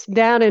 it's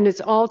that, and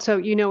it's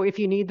also, if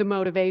you need the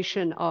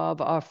motivation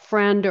of a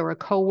friend or a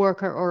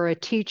coworker or a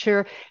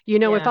teacher,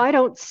 if I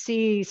don't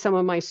see some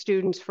of my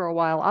students for a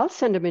while, I'll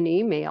send them an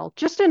email,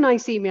 just a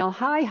nice email.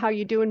 Hi, how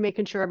you doing?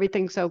 Making sure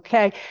everything's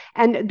okay.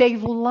 And they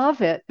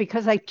love it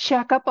because I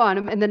check up on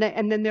them, and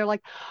then they're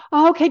like,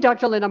 oh, okay,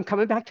 Dr. Lynn, I'm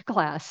coming back to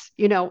class,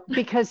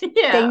 because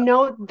they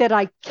know that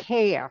I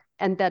care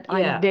and that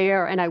I'm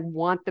there and I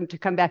want them to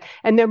come back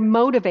and they're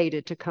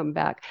motivated to come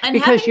back. And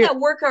because having that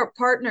workout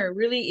partner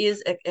really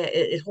is,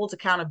 it holds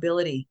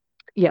accountability,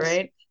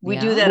 right? We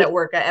do that at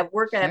work. At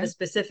work, I have a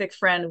specific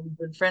friend. We've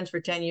been friends for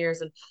 10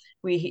 years and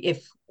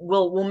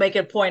we'll make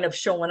a point of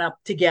showing up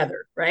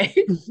together, right?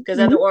 Because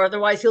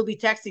otherwise he'll be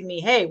texting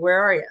me, hey,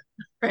 where are you?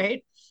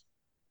 Right?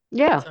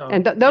 Yeah. So,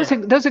 and those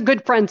are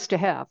good friends to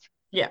have.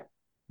 Yeah.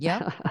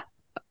 Yep.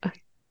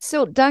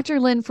 So, Dr.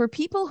 Lynn, for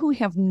people who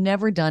have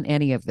never done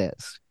any of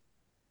this,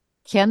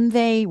 can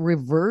they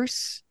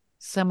reverse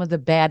some of the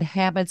bad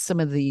habits, some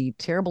of the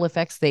terrible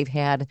effects they've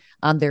had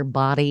on their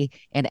body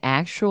and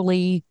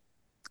actually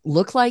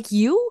look like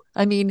you?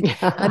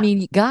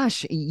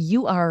 Gosh,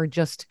 you are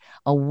just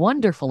a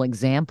wonderful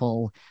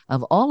example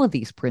of all of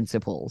these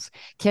principles.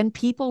 Can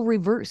people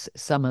reverse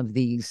some of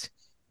these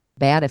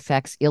bad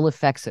effects, ill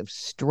effects of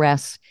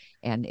stress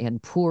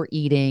and poor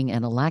eating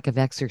and a lack of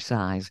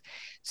exercise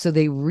so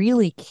they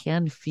really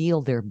can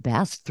feel their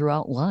best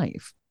throughout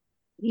life?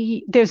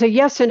 There's a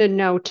yes and a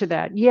no to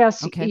that.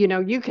 Yes, Okay.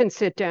 you can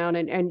sit down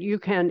and you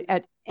can,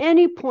 at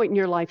any point in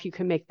your life, you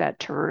can make that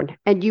turn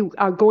and you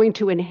are going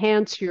to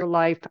enhance your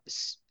life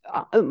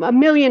a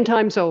million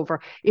times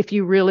over if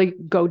you really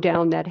go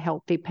down that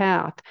healthy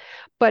path.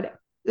 But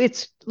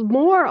it's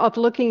more of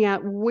looking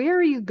at where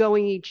are you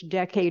going each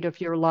decade of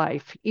your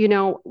life.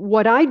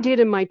 What I did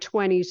in my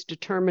 20s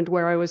determined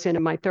where I was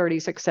in my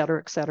 30s, et cetera,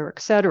 et cetera,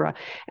 et cetera.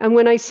 And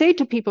when I say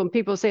to people, and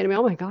people say to me,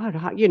 oh my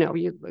God,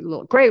 you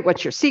look great.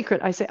 What's your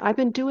secret? I say, I've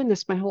been doing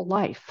this my whole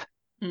life.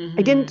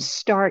 I didn't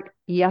start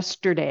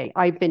yesterday.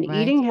 I've been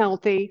Right. eating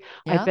healthy.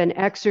 I've Yeah. been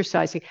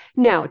exercising.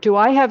 Now, do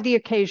I have the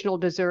occasional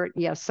dessert?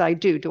 Yes, I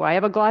do. Do I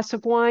have a glass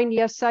of wine?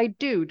 Yes, I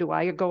do. Do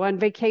I go on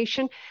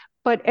vacation?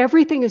 But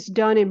everything is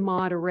done in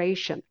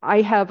moderation.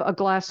 I have a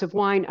glass of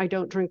wine. I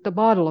don't drink the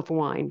bottle of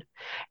wine.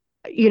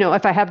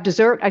 If I have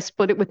dessert, I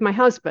split it with my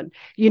husband.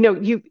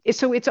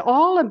 So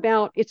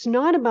it's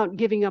not about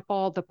giving up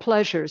all the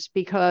pleasures,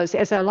 because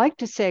as I like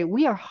to say,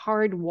 we are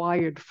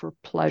hardwired for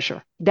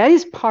pleasure. That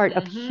is part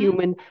of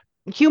human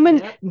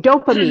Yep.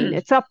 dopamine.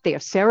 It's up there,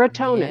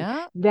 serotonin.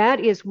 Yeah. That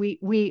is,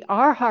 we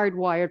are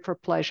hardwired for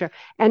pleasure.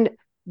 And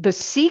the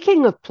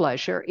seeking of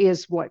pleasure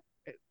is what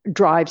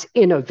drives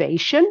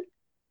innovation.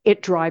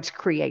 It drives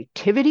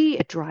creativity.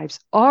 It drives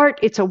art.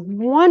 It's a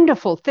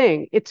wonderful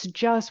thing. It's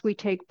just we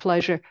take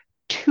pleasure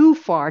too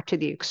far to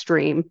the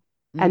extreme.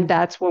 And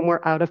that's when we're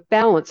out of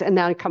balance. And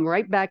now I come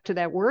right back to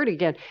that word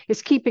again,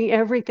 is keeping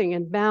everything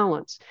in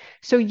balance.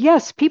 So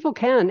yes, people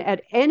can,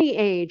 at any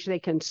age, they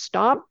can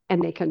stop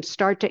and they can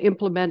start to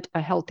implement a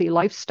healthy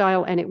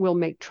lifestyle, and it will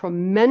make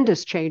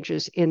tremendous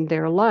changes in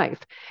their life.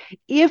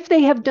 If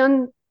they have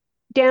done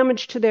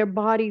damage to their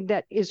body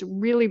that is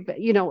really,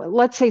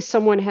 let's say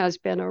someone has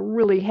been a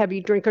really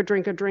heavy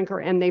drinker,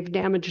 and they've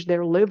damaged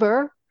their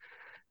liver.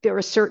 There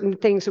are certain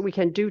things that we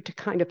can do to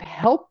kind of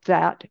help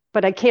that,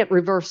 but I can't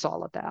reverse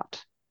all of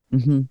that.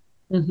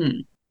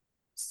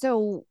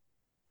 So,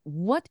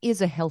 what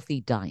is a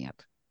healthy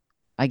diet?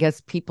 I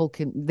guess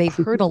they've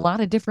heard a lot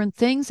of different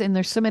things, and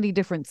there's so many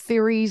different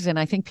theories, and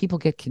I think people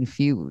get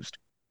confused.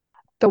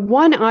 The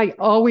one I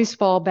always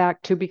fall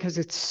back to, because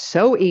it's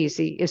so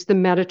easy, is the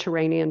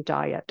Mediterranean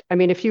diet. I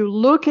mean, if you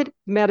look at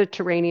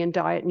Mediterranean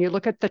diet and you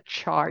look at the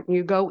chart and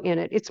you go in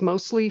it, it's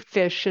mostly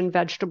fish and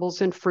vegetables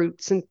and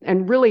fruits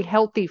and really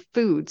healthy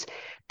foods.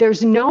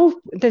 There's no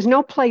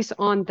place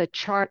on the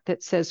chart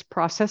that says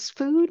processed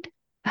food.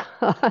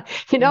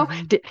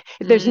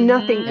 There's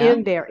nothing Yeah.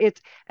 in there.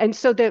 And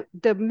so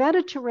the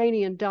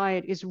Mediterranean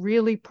diet is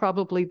really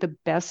probably the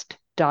best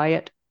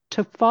diet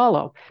to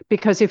follow,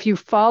 because if you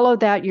follow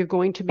that, you're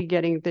going to be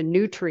getting the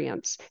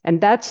nutrients. And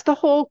that's the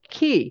whole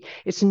key.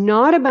 It's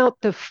not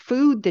about the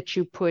food that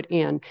you put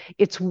in.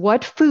 It's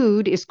what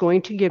food is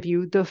going to give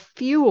you the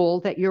fuel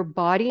that your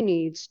body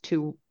needs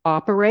to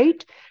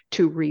operate,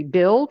 to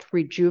rebuild,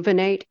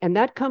 rejuvenate. And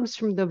that comes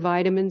from the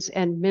vitamins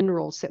and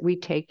minerals that we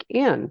take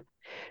in.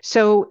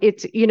 So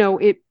it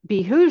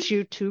behooves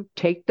you to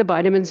take the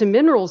vitamins and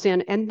minerals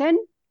in and then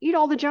eat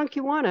all the junk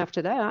you want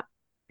after that.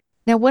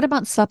 Now, what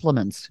about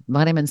supplements,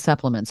 vitamin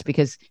supplements?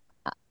 Because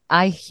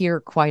I hear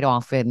quite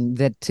often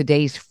that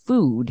today's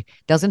food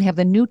doesn't have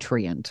the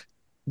nutrient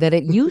that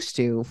it used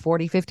to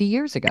 40, 50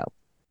 years ago.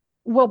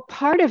 Well,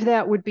 part of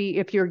that would be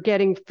if you're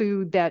getting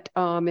food that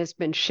has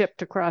been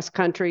shipped across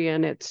country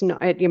and it's not,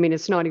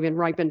 it's not even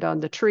ripened on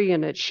the tree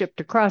and it's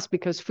shipped across,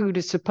 because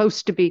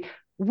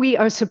we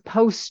are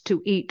supposed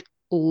to eat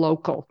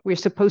local. We're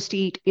supposed to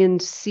eat in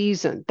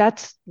season.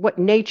 That's what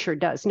nature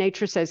does.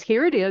 Nature says,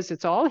 here it is,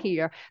 it's all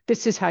here.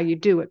 This is how you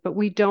do it. But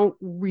we don't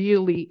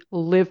really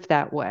live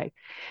that way.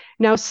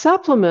 Now,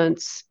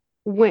 supplements,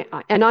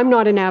 and I'm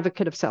not an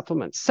advocate of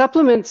supplements.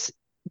 Supplements,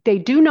 they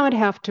do not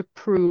have to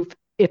prove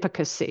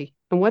efficacy.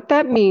 And what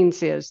that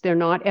means is they're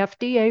not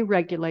FDA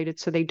regulated,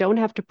 so they don't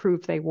have to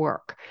prove they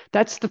work.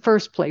 That's the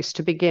first place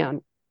to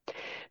begin.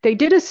 They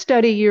did a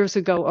study years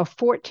ago of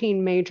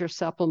 14 major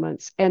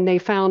supplements, and they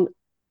found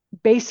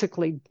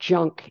basically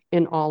junk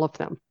in all of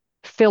them,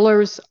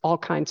 fillers, all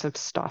kinds of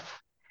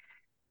stuff.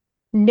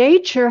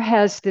 Nature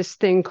has this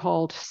thing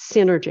called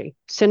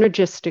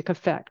synergistic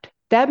effect.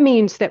 That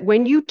means that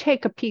when you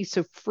take a piece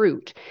of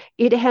fruit,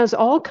 it has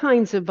all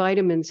kinds of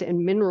vitamins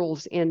and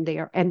minerals in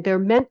there, and they're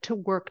meant to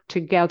work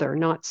together,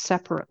 not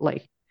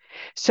separately.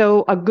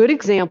 So a good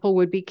example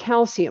would be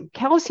calcium.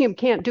 Calcium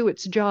can't do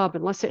its job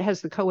unless it has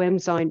the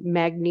coenzyme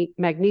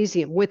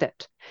magnesium with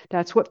it.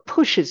 That's what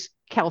pushes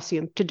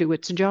calcium to do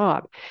its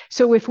job.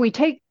 So if we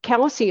take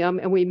calcium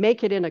and we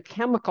make it in a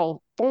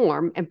chemical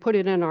form and put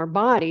it in our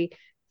body,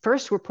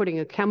 first, we're putting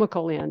a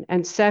chemical in.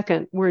 And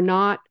second, we're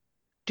not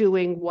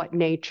doing what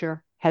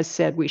nature has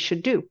said we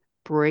should do,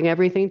 bring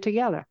everything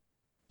together.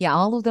 Yeah,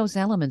 all of those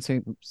elements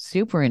are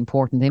super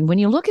important. And when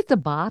you look at the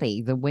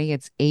body, the way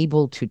it's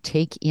able to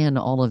take in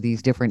all of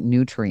these different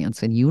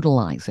nutrients and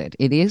utilize it,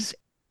 it is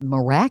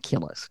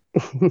miraculous.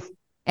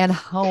 And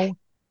how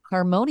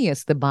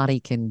harmonious the body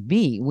can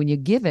be when you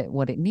give it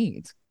what it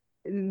needs.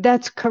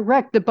 That's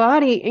correct. The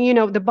body,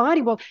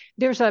 well,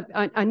 there's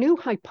a new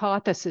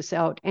hypothesis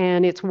out,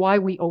 and it's why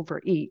we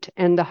overeat.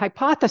 And the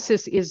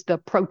hypothesis is the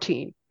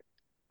protein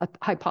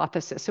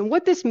hypothesis. And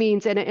what this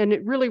means, and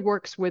it really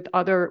works with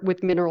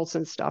minerals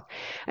and stuff.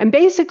 And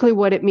basically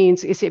what it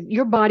means is if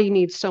your body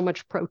needs so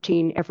much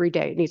protein every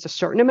day, it needs a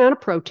certain amount of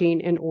protein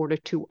in order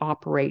to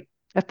operate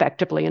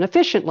effectively and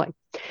efficiently.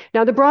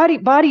 Now, the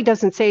body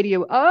doesn't say to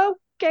you, oh,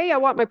 okay, I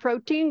want my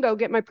protein, go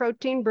get my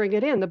protein, bring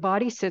it in. The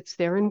body sits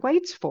there and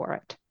waits for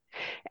it.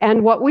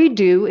 And what we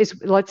do is,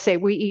 let's say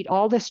we eat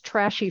all this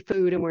trashy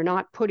food and we're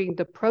not putting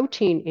the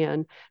protein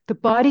in, the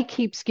body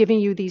keeps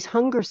giving you these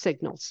hunger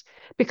signals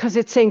because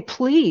it's saying,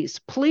 please,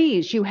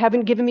 please, you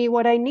haven't given me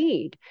what I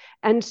need.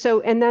 And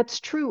that's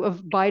true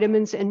of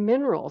vitamins and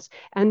minerals.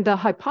 And the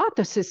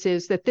hypothesis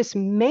is that this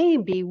may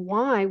be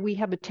why we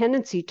have a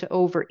tendency to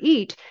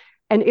overeat.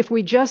 And if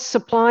we just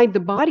supplied the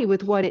body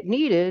with what it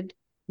needed,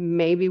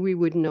 maybe we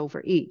wouldn't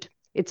overeat.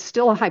 It's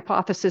still a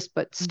hypothesis,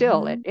 but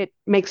still, it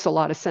makes a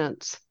lot of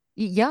sense.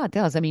 Yeah, it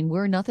does. I mean,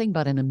 we're nothing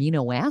but an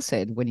amino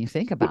acid when you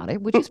think about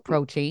it, which is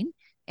protein.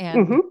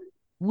 And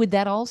would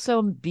that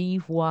also be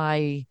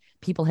why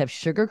people have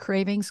sugar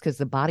cravings? Because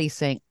the body's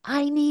saying,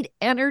 I need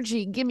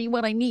energy. Give me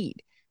what I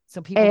need.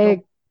 So people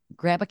go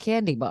grab a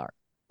candy bar.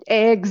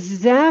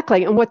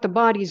 Exactly. And what the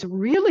body's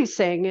really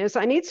saying is,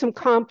 I need some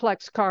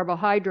complex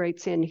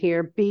carbohydrates in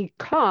here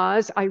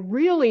because I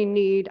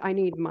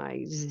need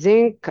my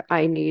zinc,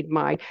 I need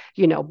my,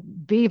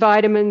 B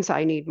vitamins,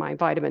 I need my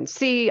vitamin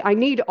C, I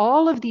need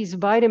all of these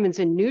vitamins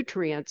and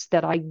nutrients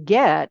that I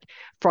get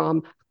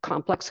from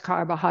complex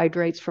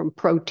carbohydrates, from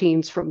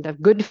proteins, from the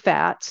good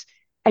fats.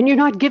 And you're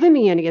not giving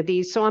me any of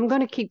these. So I'm going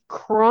to keep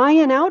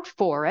crying out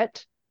for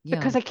it. Yeah.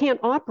 Because I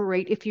can't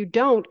operate if you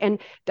don't. And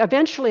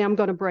eventually I'm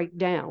going to break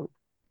down.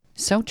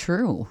 So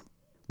true.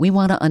 We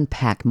want to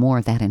unpack more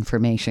of that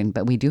information,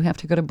 but we do have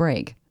to go to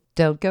break.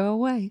 Don't go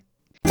away.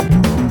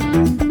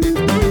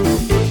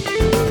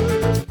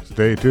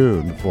 Stay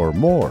tuned for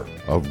more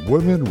of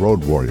Women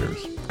Road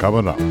Warriors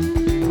coming up.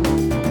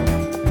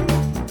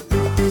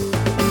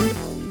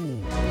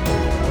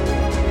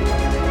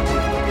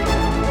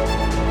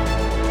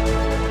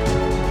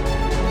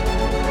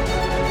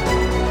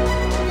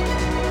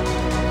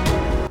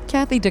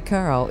 Kathy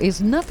DeCaro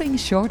is nothing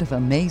short of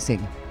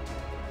amazing.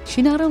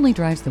 She not only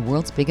drives the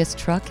world's biggest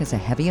truck as a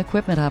heavy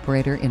equipment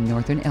operator in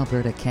northern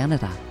Alberta,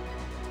 Canada.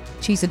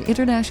 She's an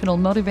international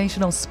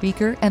motivational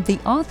speaker and the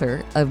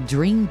author of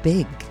Dream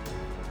Big,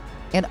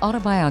 an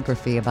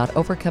autobiography about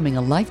overcoming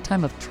a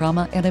lifetime of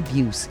trauma and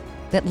abuse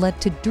that led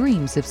to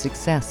dreams of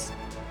success.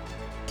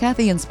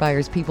 Kathy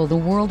inspires people the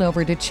world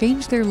over to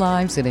change their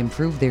lives and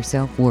improve their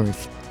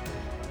self-worth.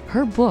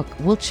 Her book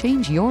will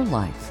change your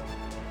life.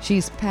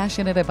 She's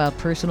passionate about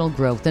personal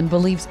growth and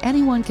believes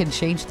anyone can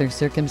change their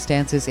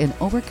circumstances and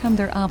overcome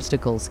their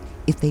obstacles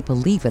if they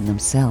believe in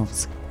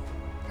themselves.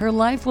 Her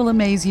life will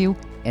amaze you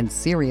and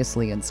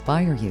seriously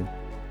inspire you.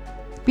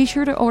 Be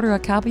sure to order a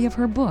copy of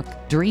her book,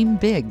 Dream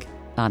Big,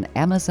 on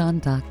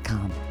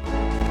Amazon.com.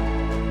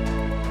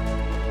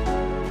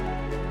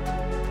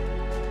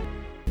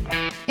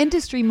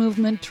 Industry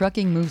movement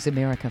Trucking Moves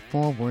America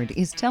Forward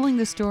is telling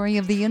the story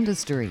of the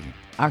industry,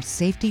 our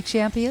safety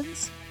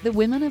champions, the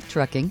women of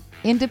trucking,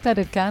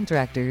 independent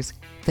contractors,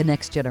 the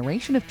next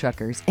generation of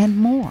truckers, and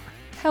more.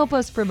 Help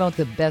us promote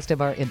the best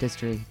of our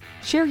industry.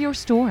 Share your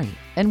story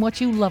and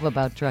what you love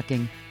about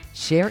trucking.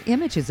 Share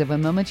images of a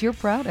moment you're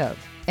proud of.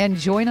 And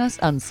join us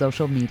on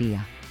social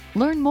media.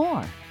 Learn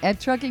more at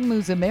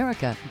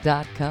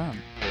truckingmovesamerica.com.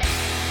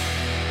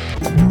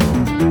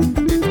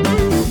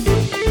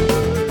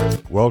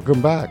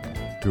 Welcome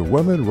back to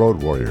Women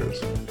Road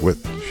Warriors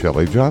with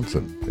Shelley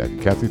Johnson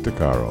and Kathy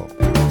DeCaro.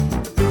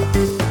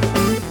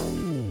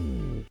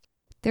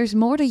 There's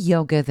more to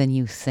yoga than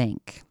you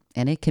think,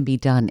 and it can be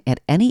done at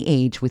any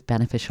age with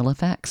beneficial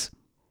effects.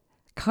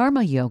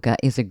 Karma yoga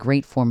is a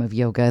great form of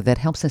yoga that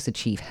helps us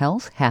achieve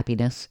health,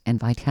 happiness, and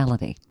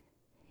vitality.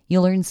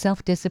 You'll learn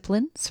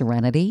self-discipline,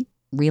 serenity,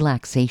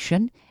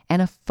 relaxation,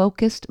 and a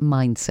focused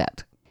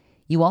mindset.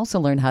 You also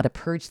learn how to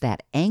purge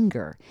that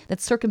anger that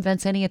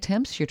circumvents any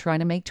attempts you're trying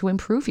to make to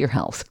improve your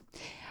health.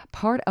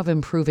 Part of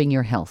improving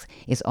your health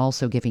is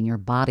also giving your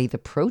body the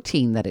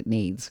protein that it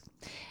needs.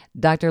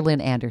 Dr.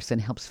 Lynn Anderson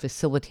helps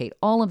facilitate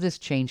all of this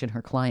change in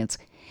her clients,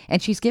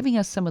 and she's giving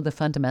us some of the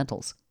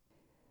fundamentals.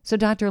 So,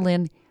 Dr.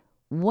 Lynn,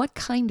 what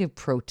kind of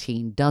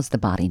protein does the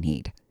body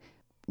need?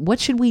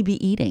 What should we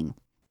be eating?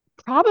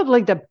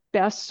 Probably the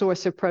best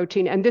source of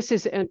protein, and this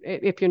is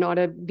if you're not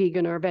a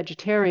vegan or a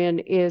vegetarian,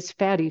 is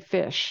fatty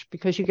fish,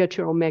 because you get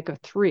your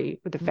omega-3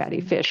 with the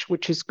fatty fish,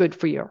 which is good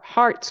for your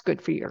heart, it's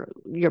good for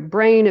your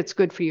brain, it's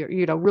good for your,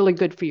 really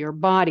good for your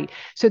body.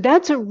 So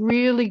that's a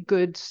really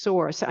good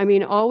source. I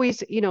mean,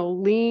 always,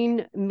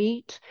 lean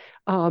meat,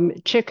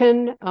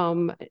 chicken,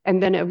 and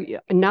then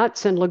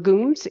nuts and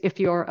legumes if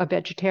you're a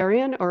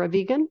vegetarian or a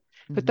vegan.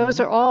 But those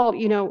are all,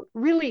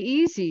 really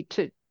easy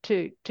to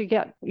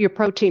get your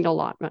protein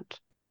allotment.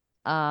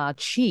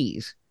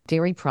 Cheese,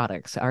 dairy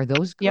products, are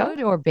those Yeah.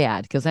 good or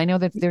bad? Because I know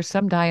that there's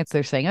some diets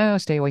they're saying, oh,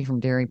 stay away from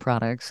dairy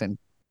products. And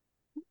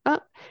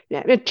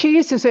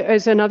cheese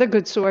is another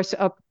good source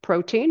of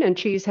protein, and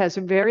cheese has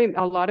a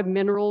lot of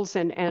minerals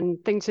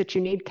and things that you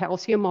need,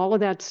 calcium, all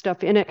of that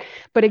stuff in it.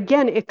 But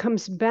again, it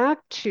comes back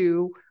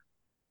to,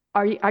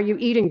 are you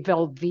eating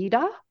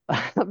Velveeta?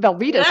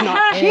 Velveeta is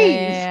not cheese.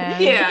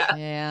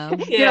 yeah.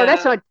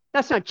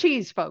 That's not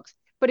cheese, folks.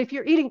 But if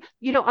you're eating,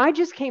 I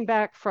just came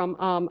back from,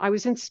 I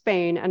was in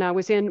Spain and I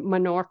was in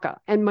Menorca,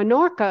 and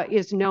Menorca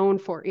is known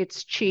for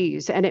its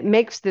cheese, and it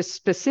makes this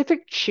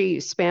specific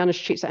cheese,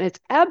 Spanish cheese, and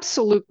it's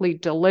absolutely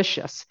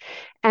delicious.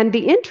 And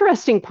the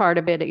interesting part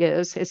of it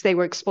is, as they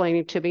were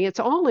explaining to me, it's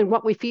all in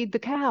what we feed the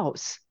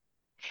cows.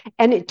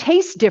 And it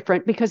tastes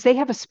different because they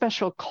have a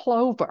special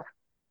clover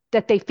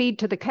that they feed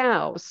to the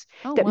cows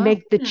that wow.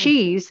 make the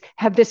cheese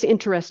have this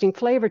interesting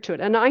flavor to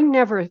it. And I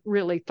never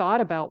really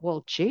thought about,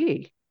 well,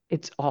 gee,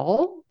 it's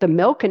all the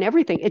milk and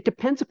everything. It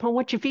depends upon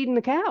what you're feeding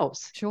the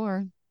cows.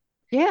 Sure.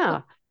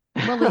 Yeah.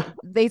 Well,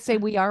 they say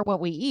we are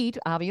what we eat,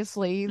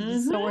 obviously.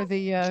 So are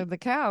the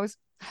cows.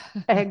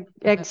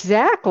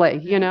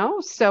 Exactly,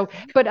 So,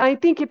 but I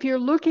think if you're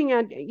looking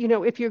at,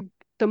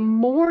 the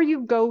more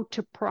you go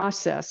to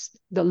process,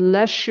 the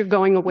less you're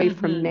going away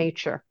from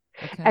nature.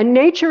 Okay. And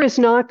nature is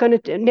not going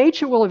to,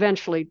 nature will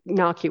eventually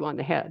knock you on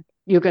the head.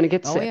 You're going to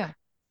get sick. Yeah.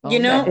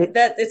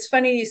 That it's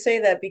funny you say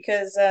that,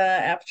 because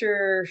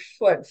after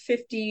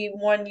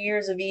 51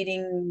 years of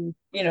eating,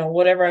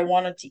 whatever I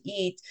wanted to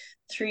eat,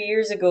 3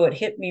 years ago it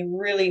hit me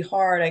really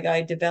hard.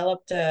 I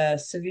developed a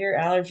severe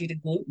allergy to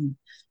gluten.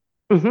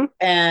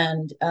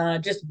 And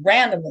just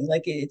randomly,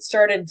 like it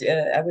started,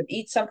 I would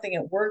eat something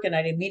at work and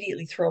I'd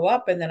immediately throw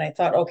up. And then I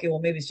thought, okay, well,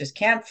 maybe it's just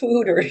camp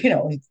food, or,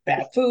 it's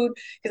bad food,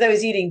 because I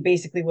was eating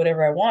basically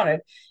whatever I wanted.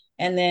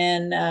 And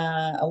then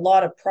a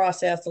lot of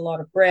processed, a lot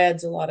of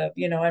breads, a lot of,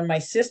 and my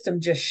system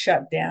just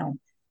shut down.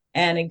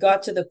 And it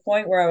got to the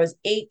point where I was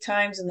 8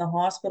 times in the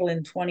hospital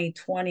in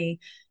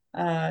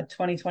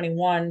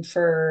 2021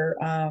 for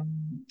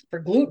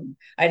gluten.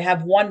 I'd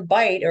have one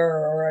bite,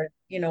 or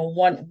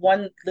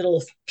one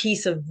little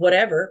piece of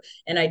whatever,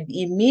 and I'd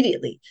be in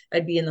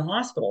the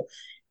hospital.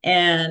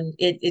 And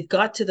it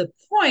got to the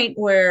point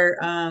where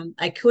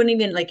I couldn't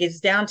even, like, it's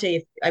down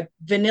to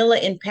vanilla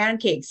in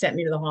pancakes sent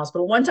me to the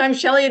hospital. One time,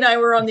 Shelly and I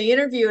were on the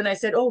interview, and I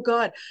said, "Oh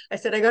God," I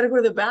said, "I got to go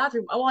to the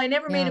bathroom." Oh, I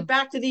never made it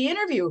back to the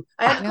interview.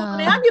 I had to call an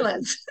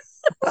ambulance.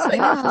 It's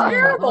like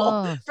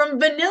terrible from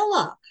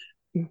vanilla.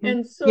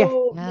 And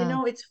so,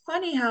 it's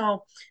funny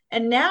how,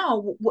 and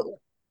now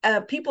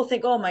people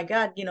think, oh my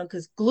God,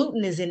 because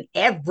gluten is in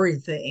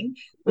everything.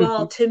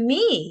 Well, to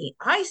me,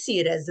 I see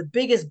it as the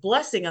biggest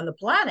blessing on the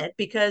planet,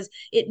 because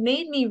it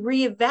made me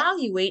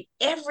reevaluate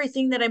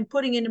everything that I'm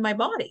putting into my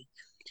body,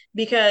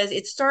 because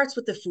it starts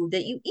with the food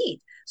that you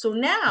eat. So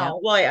now,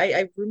 well,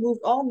 I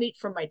removed all meat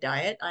from my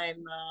diet.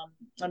 I'm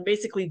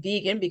basically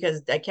vegan,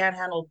 because I can't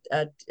handle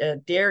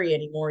dairy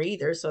anymore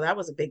either. So that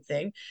was a big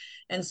thing.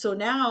 And so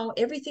now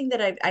everything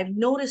that I've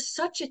noticed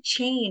such a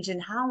change in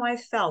how I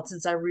felt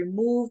since I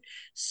removed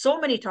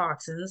so many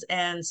toxins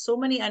and so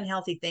many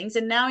unhealthy things.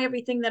 And now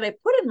everything that I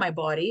put in my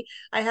body,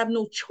 I have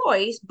no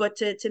choice but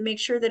to make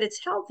sure that it's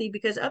healthy,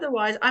 because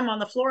otherwise I'm on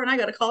the floor and I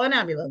got to call an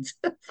ambulance.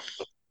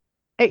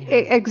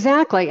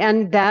 Exactly.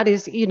 And that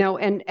is,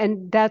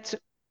 and that's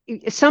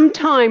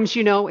sometimes,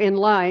 in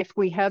life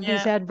we have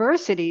these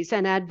adversities,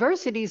 and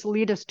adversities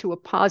lead us to a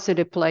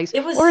positive place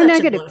It was or a such a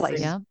negative blessing.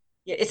 place.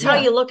 It's how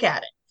you look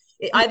at it.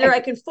 Either I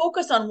can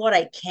focus on what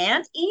I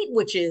can't eat,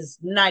 which is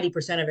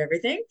 90% of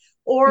everything,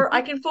 or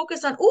I can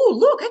focus on, oh,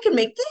 look, I can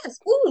make this.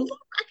 Oh,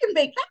 look, I can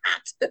make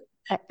that.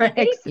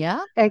 Right?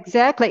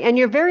 Exactly. And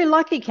you're very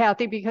lucky,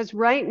 Kathy, because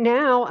right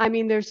now, I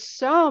mean, there's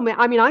so many.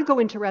 I mean, I go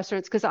into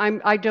restaurants because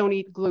I don't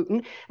eat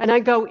gluten, and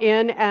I go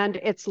in and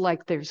it's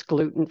like there's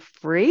gluten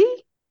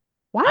free.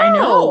 Wow. I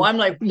know. I'm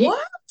like,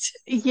 what?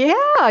 Yeah.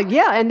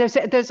 And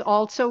there's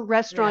also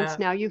restaurants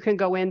now you can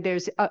go in.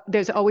 There's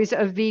always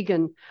a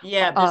vegan.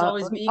 There's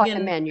always on vegan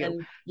the menu.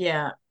 And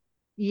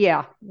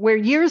Yeah. Where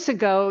years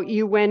ago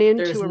you went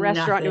into a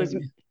restaurant and it was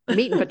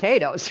meat and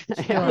potatoes.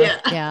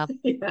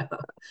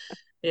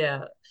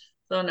 Yeah.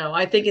 So no,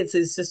 I think it's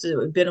just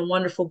been a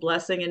wonderful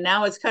blessing. And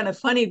now it's kind of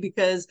funny,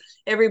 because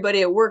everybody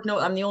at work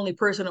I'm the only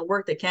person at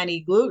work that can't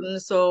eat gluten.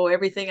 So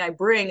everything I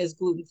bring is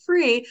gluten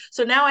free.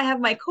 So now I have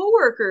my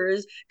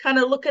coworkers kind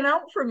of looking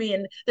out for me,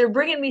 and they're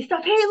bringing me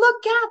stuff. Hey,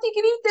 look, Kath, you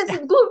can eat this.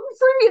 It's gluten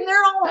free. And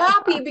they're all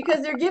happy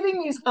because they're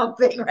giving me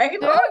something, right?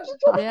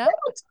 Yeah.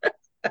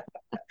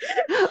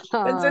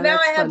 And so now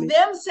That's I have funny.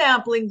 them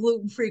sampling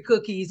gluten-free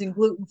cookies and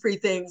gluten-free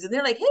things, and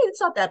they're like, "Hey, it's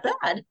not that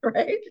bad,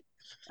 right?"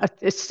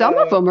 Some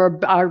of them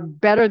are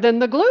better than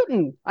the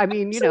gluten. I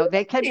mean,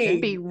 they can be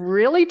Absolutely.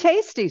 really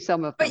tasty,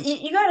 some of But them.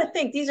 you got to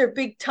think these are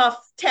big, tough,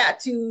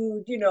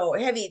 tattooed,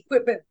 heavy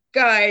equipment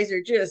guys,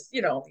 or just,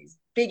 these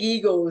big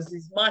egos,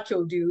 these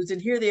macho dudes,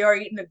 and here they are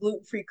eating a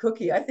gluten-free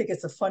cookie. I think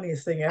it's the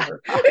funniest thing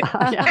ever.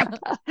 Yeah.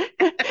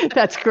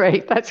 That's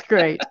great. That's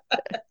great.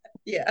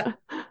 Yeah.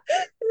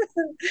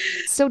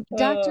 So,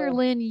 Dr. Oh.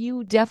 Lynn,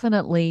 you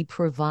definitely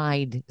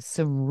provide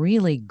some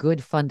really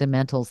good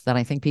fundamentals that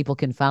I think people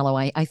can follow.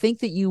 I think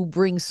that you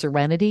bring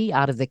serenity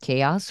out of the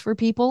chaos for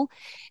people.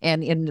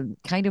 And in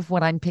kind of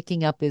what I'm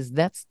picking up is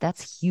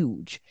that's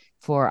huge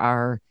for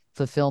our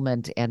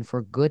fulfillment and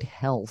for good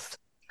health.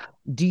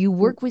 Do you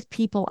work with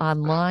people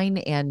online?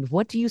 And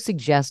what do you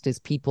suggest as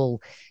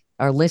people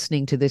are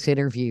listening to this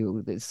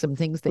interview? Some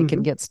things they can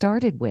Mhm. get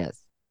started with.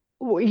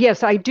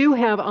 Yes, I do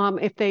have.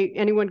 If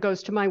anyone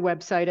goes to my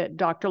website at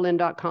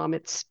drlynn.com,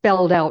 it's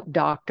spelled out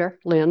Dr.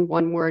 Lynn,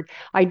 one word.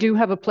 I do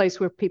have a place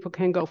where people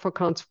can go for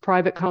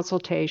private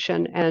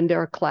consultation, and there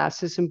are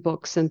classes and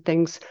books and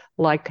things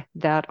like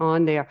that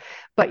on there.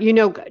 But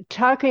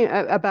talking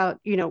about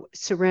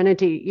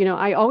serenity,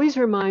 I always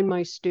remind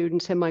my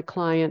students and my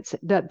clients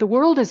that the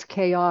world is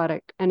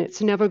chaotic and it's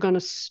never going to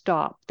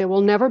stop. There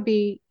will never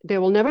be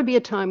a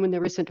time when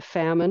there isn't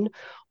famine,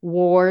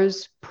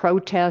 wars,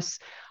 protests,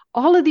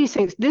 all of these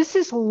things. This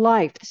is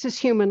life. This is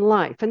human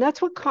life. And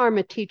that's what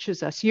karma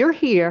teaches us. You're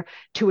here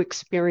to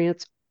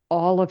experience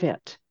all of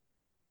it.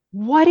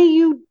 What do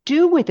you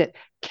do with it?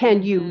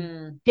 Can you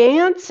Mm-hmm.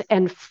 dance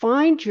and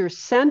find your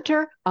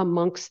center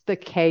amongst the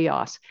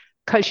chaos?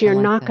 Because I you're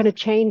like not that. going to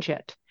change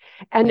it.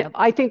 And Yep.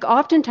 I think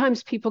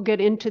oftentimes people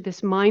get into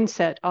this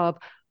mindset of,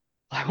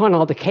 I want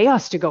all the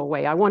chaos to go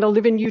away. I want to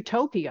live in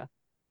utopia.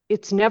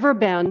 It's never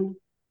been,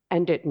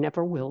 and it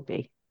never will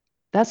be.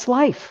 That's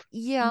life.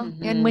 Yeah.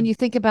 And when Mm-hmm. you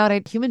think about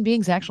it, human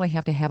beings actually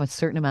have to have a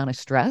certain amount of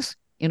stress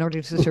in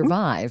order to Mhm.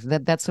 survive.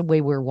 That's the way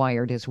we're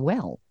wired as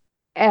well.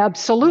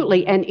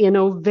 Absolutely. Mm-hmm. And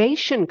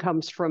innovation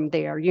comes from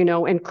there,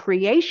 and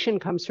creation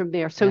comes from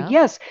there. So, Yeah.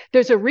 yes,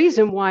 there's a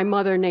reason why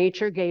Mother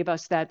Nature gave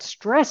us that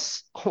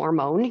stress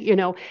hormone,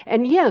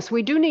 And yes,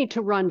 we do need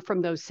to run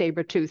from those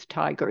saber-toothed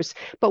tigers,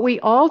 but we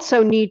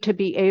also need to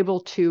be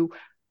able to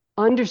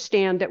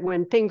understand that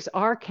when things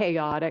are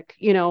chaotic,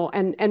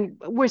 and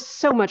we're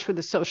so much with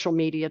the social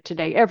media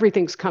today,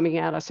 everything's coming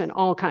at us in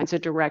all kinds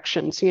of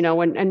directions,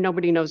 and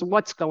nobody knows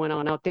what's going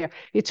on out there.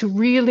 It's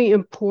really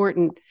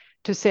important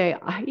to say,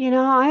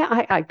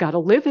 I got to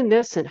live in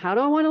this, and how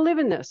do I want to live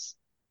in this?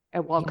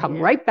 And we'll come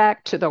Yeah. right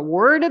back to the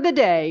word of the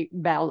day,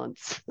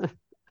 balance.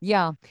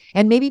 Yeah.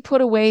 And maybe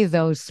put away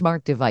those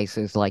smart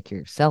devices like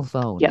your cell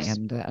phone Yes.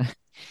 and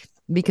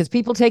because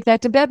people take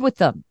that to bed with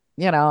them,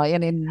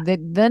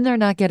 then they're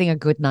not getting a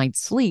good night's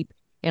sleep.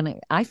 And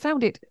I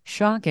found it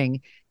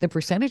shocking the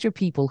percentage of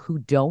people who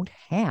don't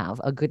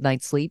have a good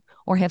night's sleep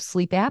or have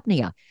sleep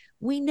apnea.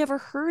 We never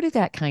heard of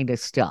that kind of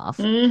stuff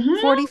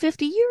Mm-hmm. 40,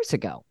 50 years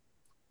ago.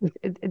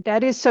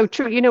 That is so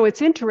true.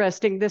 It's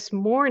interesting. This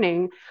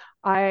morning,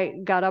 I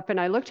got up and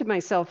I looked at my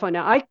cell phone.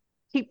 Now, I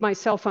keep my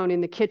cell phone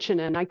in the kitchen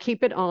and I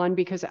keep it on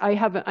because I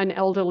have an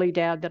elderly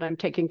dad that I'm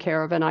taking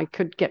care of, and I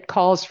could get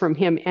calls from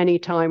him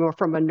anytime or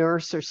from a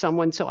nurse or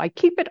someone. So I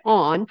keep it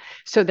on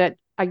so that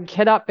I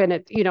get up and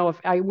if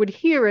I would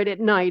hear it at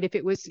night if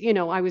it was,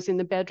 I was in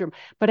the bedroom,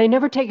 but I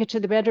never take it to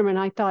the bedroom. And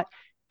I thought,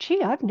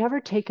 gee, I've never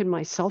taken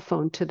my cell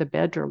phone to the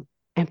bedroom.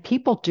 And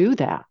people do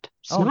that.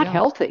 It's Oh, not yeah.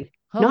 healthy.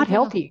 Oh, Not yeah.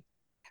 healthy.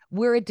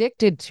 We're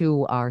addicted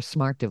to our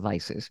smart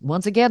devices.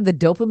 Once again, the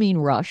dopamine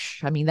rush.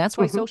 I mean, that's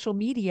why Mhm. social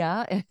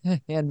media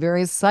and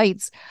various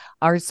sites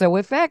are so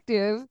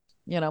effective.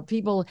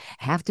 People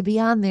have to be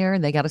on there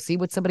and they got to see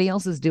what somebody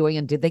else is doing.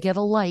 And did they get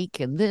a like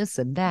and this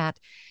and that?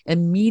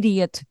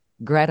 Immediate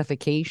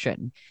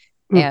gratification.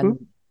 Mhm.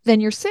 And then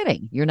you're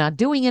sitting, you're not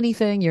doing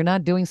anything, you're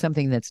not doing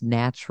something that's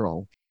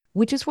natural,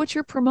 which is what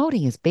you're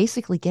promoting is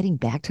basically getting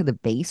back to the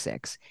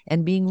basics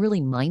and being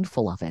really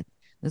mindful of it.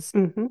 It's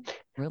Mhm.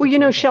 really Well,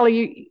 terrific.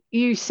 Shelley,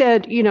 you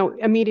said,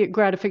 immediate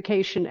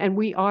gratification, and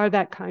we are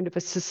that kind of a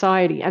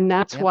society. And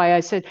that's Yep. why I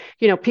said,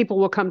 people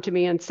will come to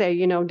me and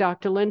say,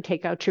 Dr. Lynn,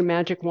 take out your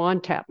magic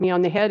wand, tap me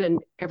on the head, and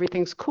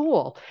everything's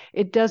cool.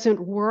 It doesn't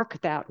work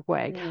that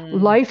way.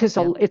 Mm. Life is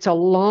Yep. it's a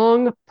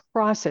long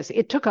process.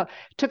 It took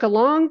a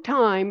long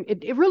time.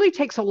 It really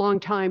takes a long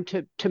time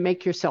to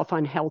make yourself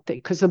unhealthy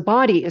because the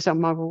body is a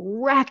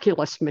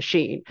miraculous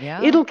machine.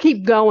 Yeah. It'll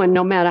keep going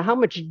no matter how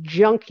much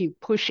junk you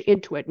push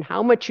into it and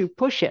how much you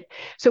push it.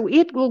 So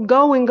it will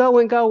go and go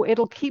and go.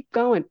 It'll keep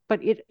going,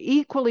 but it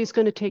equally is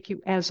going to take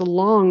you as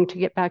long to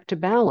get back to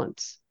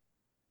balance.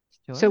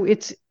 Sure. So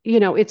it's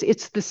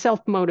the self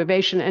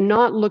motivation and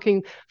not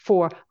looking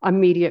for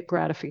immediate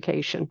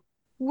gratification.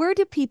 Where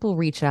do people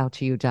reach out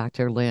to you,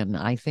 Dr. Lynn?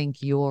 I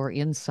think your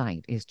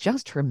insight is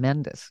just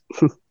tremendous.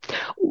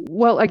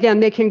 Well, again,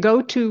 they can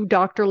go to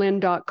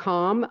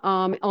drlynn.com.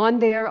 On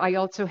there, I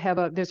also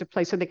have there's a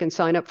place where they can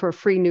sign up for a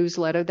free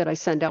newsletter that I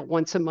send out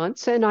once a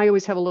month. And I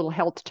always have a little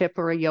health tip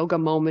or a yoga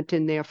moment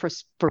in there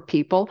for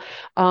people.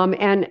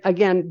 And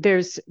again,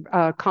 there's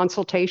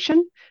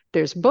consultation,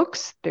 there's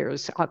books,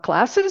 there's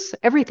classes.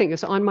 Everything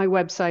is on my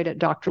website at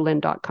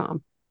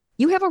drlynn.com.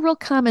 You have a real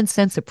common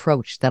sense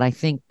approach that I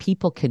think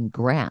people can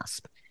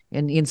grasp.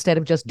 And instead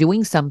of just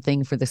doing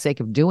something for the sake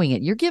of doing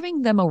it, you're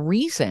giving them a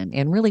reason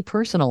and really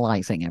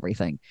personalizing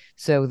everything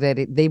so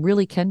that they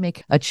really can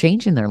make a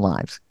change in their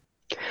lives.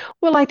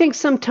 Well, I think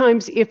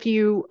sometimes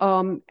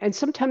and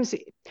sometimes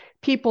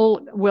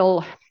people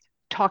will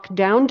talk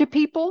down to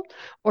people,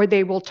 or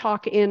they will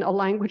talk in a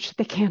language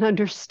they can't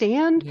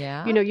understand.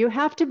 Yeah. You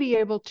have to be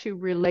able to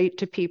relate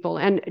to people.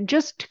 And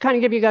just to kind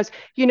of give you guys,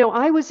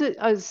 I was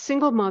a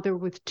single mother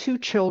with two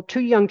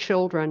young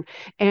children,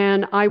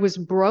 and I was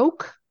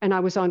broke and I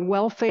was on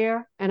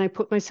welfare, and I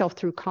put myself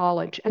through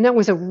college. And that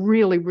was a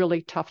really,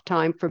 really tough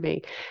time for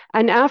me.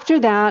 And after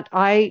that,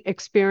 I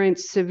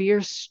experienced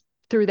severe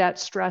through that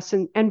stress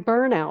and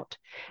burnout.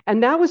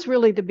 And that was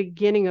really the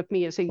beginning of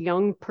me as a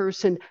young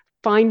person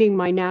finding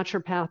my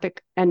naturopathic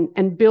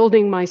and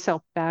building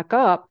myself back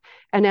up.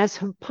 And as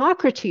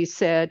Hippocrates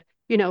said,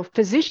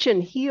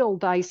 physician, heal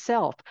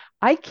thyself.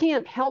 I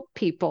can't help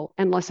people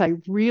unless I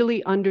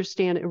really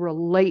understand and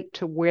relate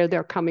to where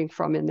they're coming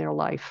from in their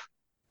life.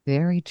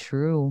 Very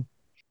true.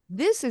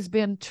 This has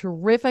been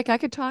terrific. I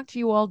could talk to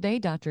you all day,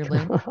 Dr.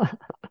 Lynn.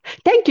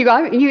 Thank you.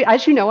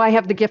 As you know, I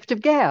have the gift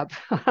of gab.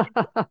 We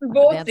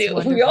both do.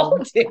 Wonderful. We all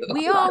do.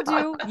 We all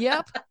do.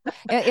 Yep.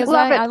 As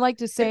Love it. I like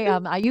to say,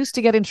 I used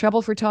to get in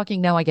trouble for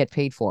talking. Now I get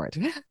paid for it.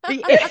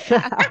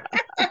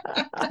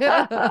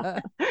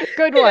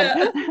 Good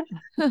one.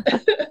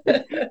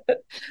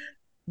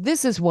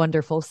 This is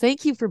wonderful.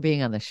 Thank you for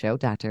being on the show,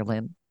 Dr.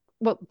 Lynn.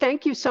 Well,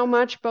 thank you so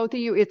much, both of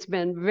you. It's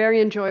been very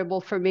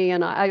enjoyable for me,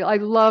 and I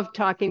love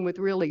talking with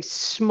really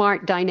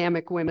smart,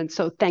 dynamic women.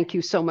 So thank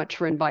you so much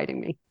for inviting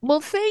me. Well,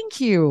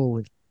 thank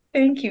you.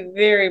 Thank you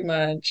very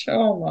much.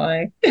 Oh,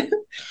 my.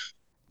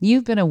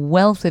 You've been a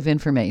wealth of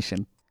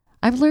information.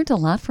 I've learned a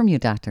lot from you,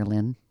 Dr.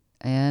 Lynn,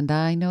 and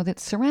I know that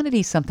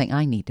serenity is something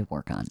I need to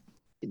work on.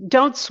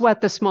 Don't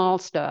sweat the small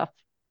stuff.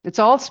 It's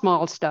all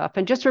small stuff.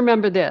 And just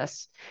remember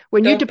this.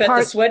 When you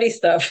depart the sweaty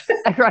stuff.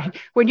 Right.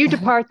 When you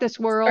depart this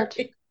world,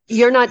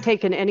 you're not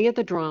taking any of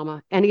the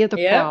drama, any of the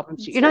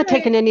problems. You're not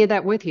taking any of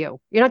that with you.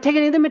 You're not taking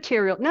any of the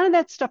material. None of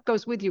that stuff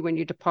goes with you when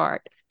you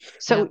depart.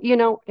 So,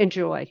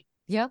 enjoy.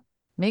 Yep.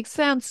 Makes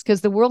sense,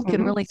 because the world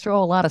can really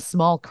throw a lot of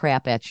small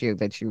crap at you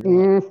that you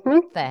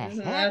Isn't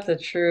that the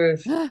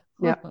truth?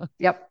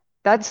 Yep.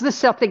 That's the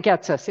stuff that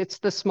gets us. It's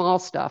the small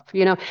stuff.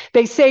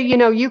 They say,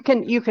 you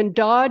can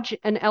dodge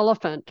an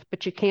elephant,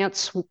 but you can't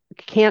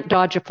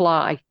dodge a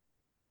fly.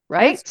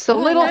 Right? So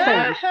little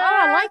things. Oh,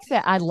 I like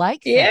that. I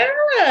like that.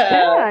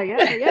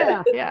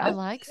 Yeah. I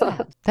like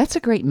that. That's a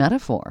great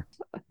metaphor.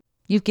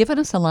 You've given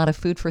us a lot of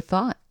food for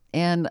thought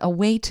and a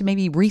way to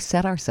maybe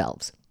reset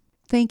ourselves.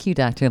 Thank you,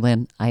 Dr.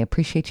 Lynn. I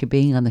appreciate you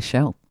being on the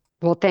show.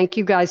 Well, thank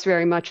you guys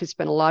very much. It's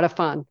been a lot of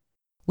fun.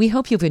 We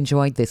hope you've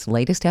enjoyed this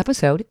latest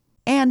episode.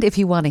 And if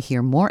you want to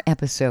hear more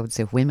episodes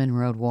of Women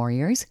Road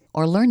Warriors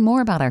or learn more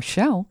about our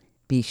show,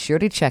 be sure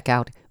to check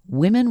out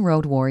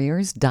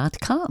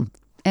womenroadwarriors.com.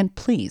 And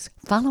please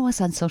follow us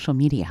on social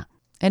media.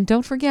 And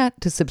don't forget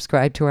to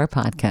subscribe to our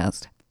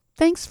podcast.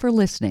 Thanks for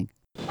listening.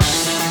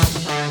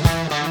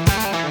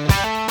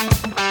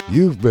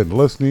 You've been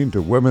listening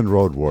to Women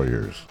Road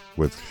Warriors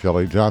with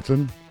Shelley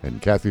Johnson and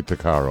Kathy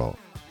Tuccaro.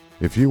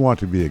 If you want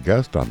to be a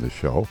guest on the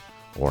show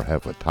or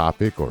have a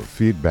topic or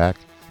feedback,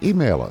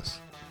 email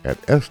us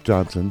at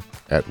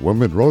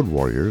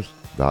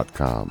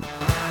sjohnson@womenroadwarriors.com.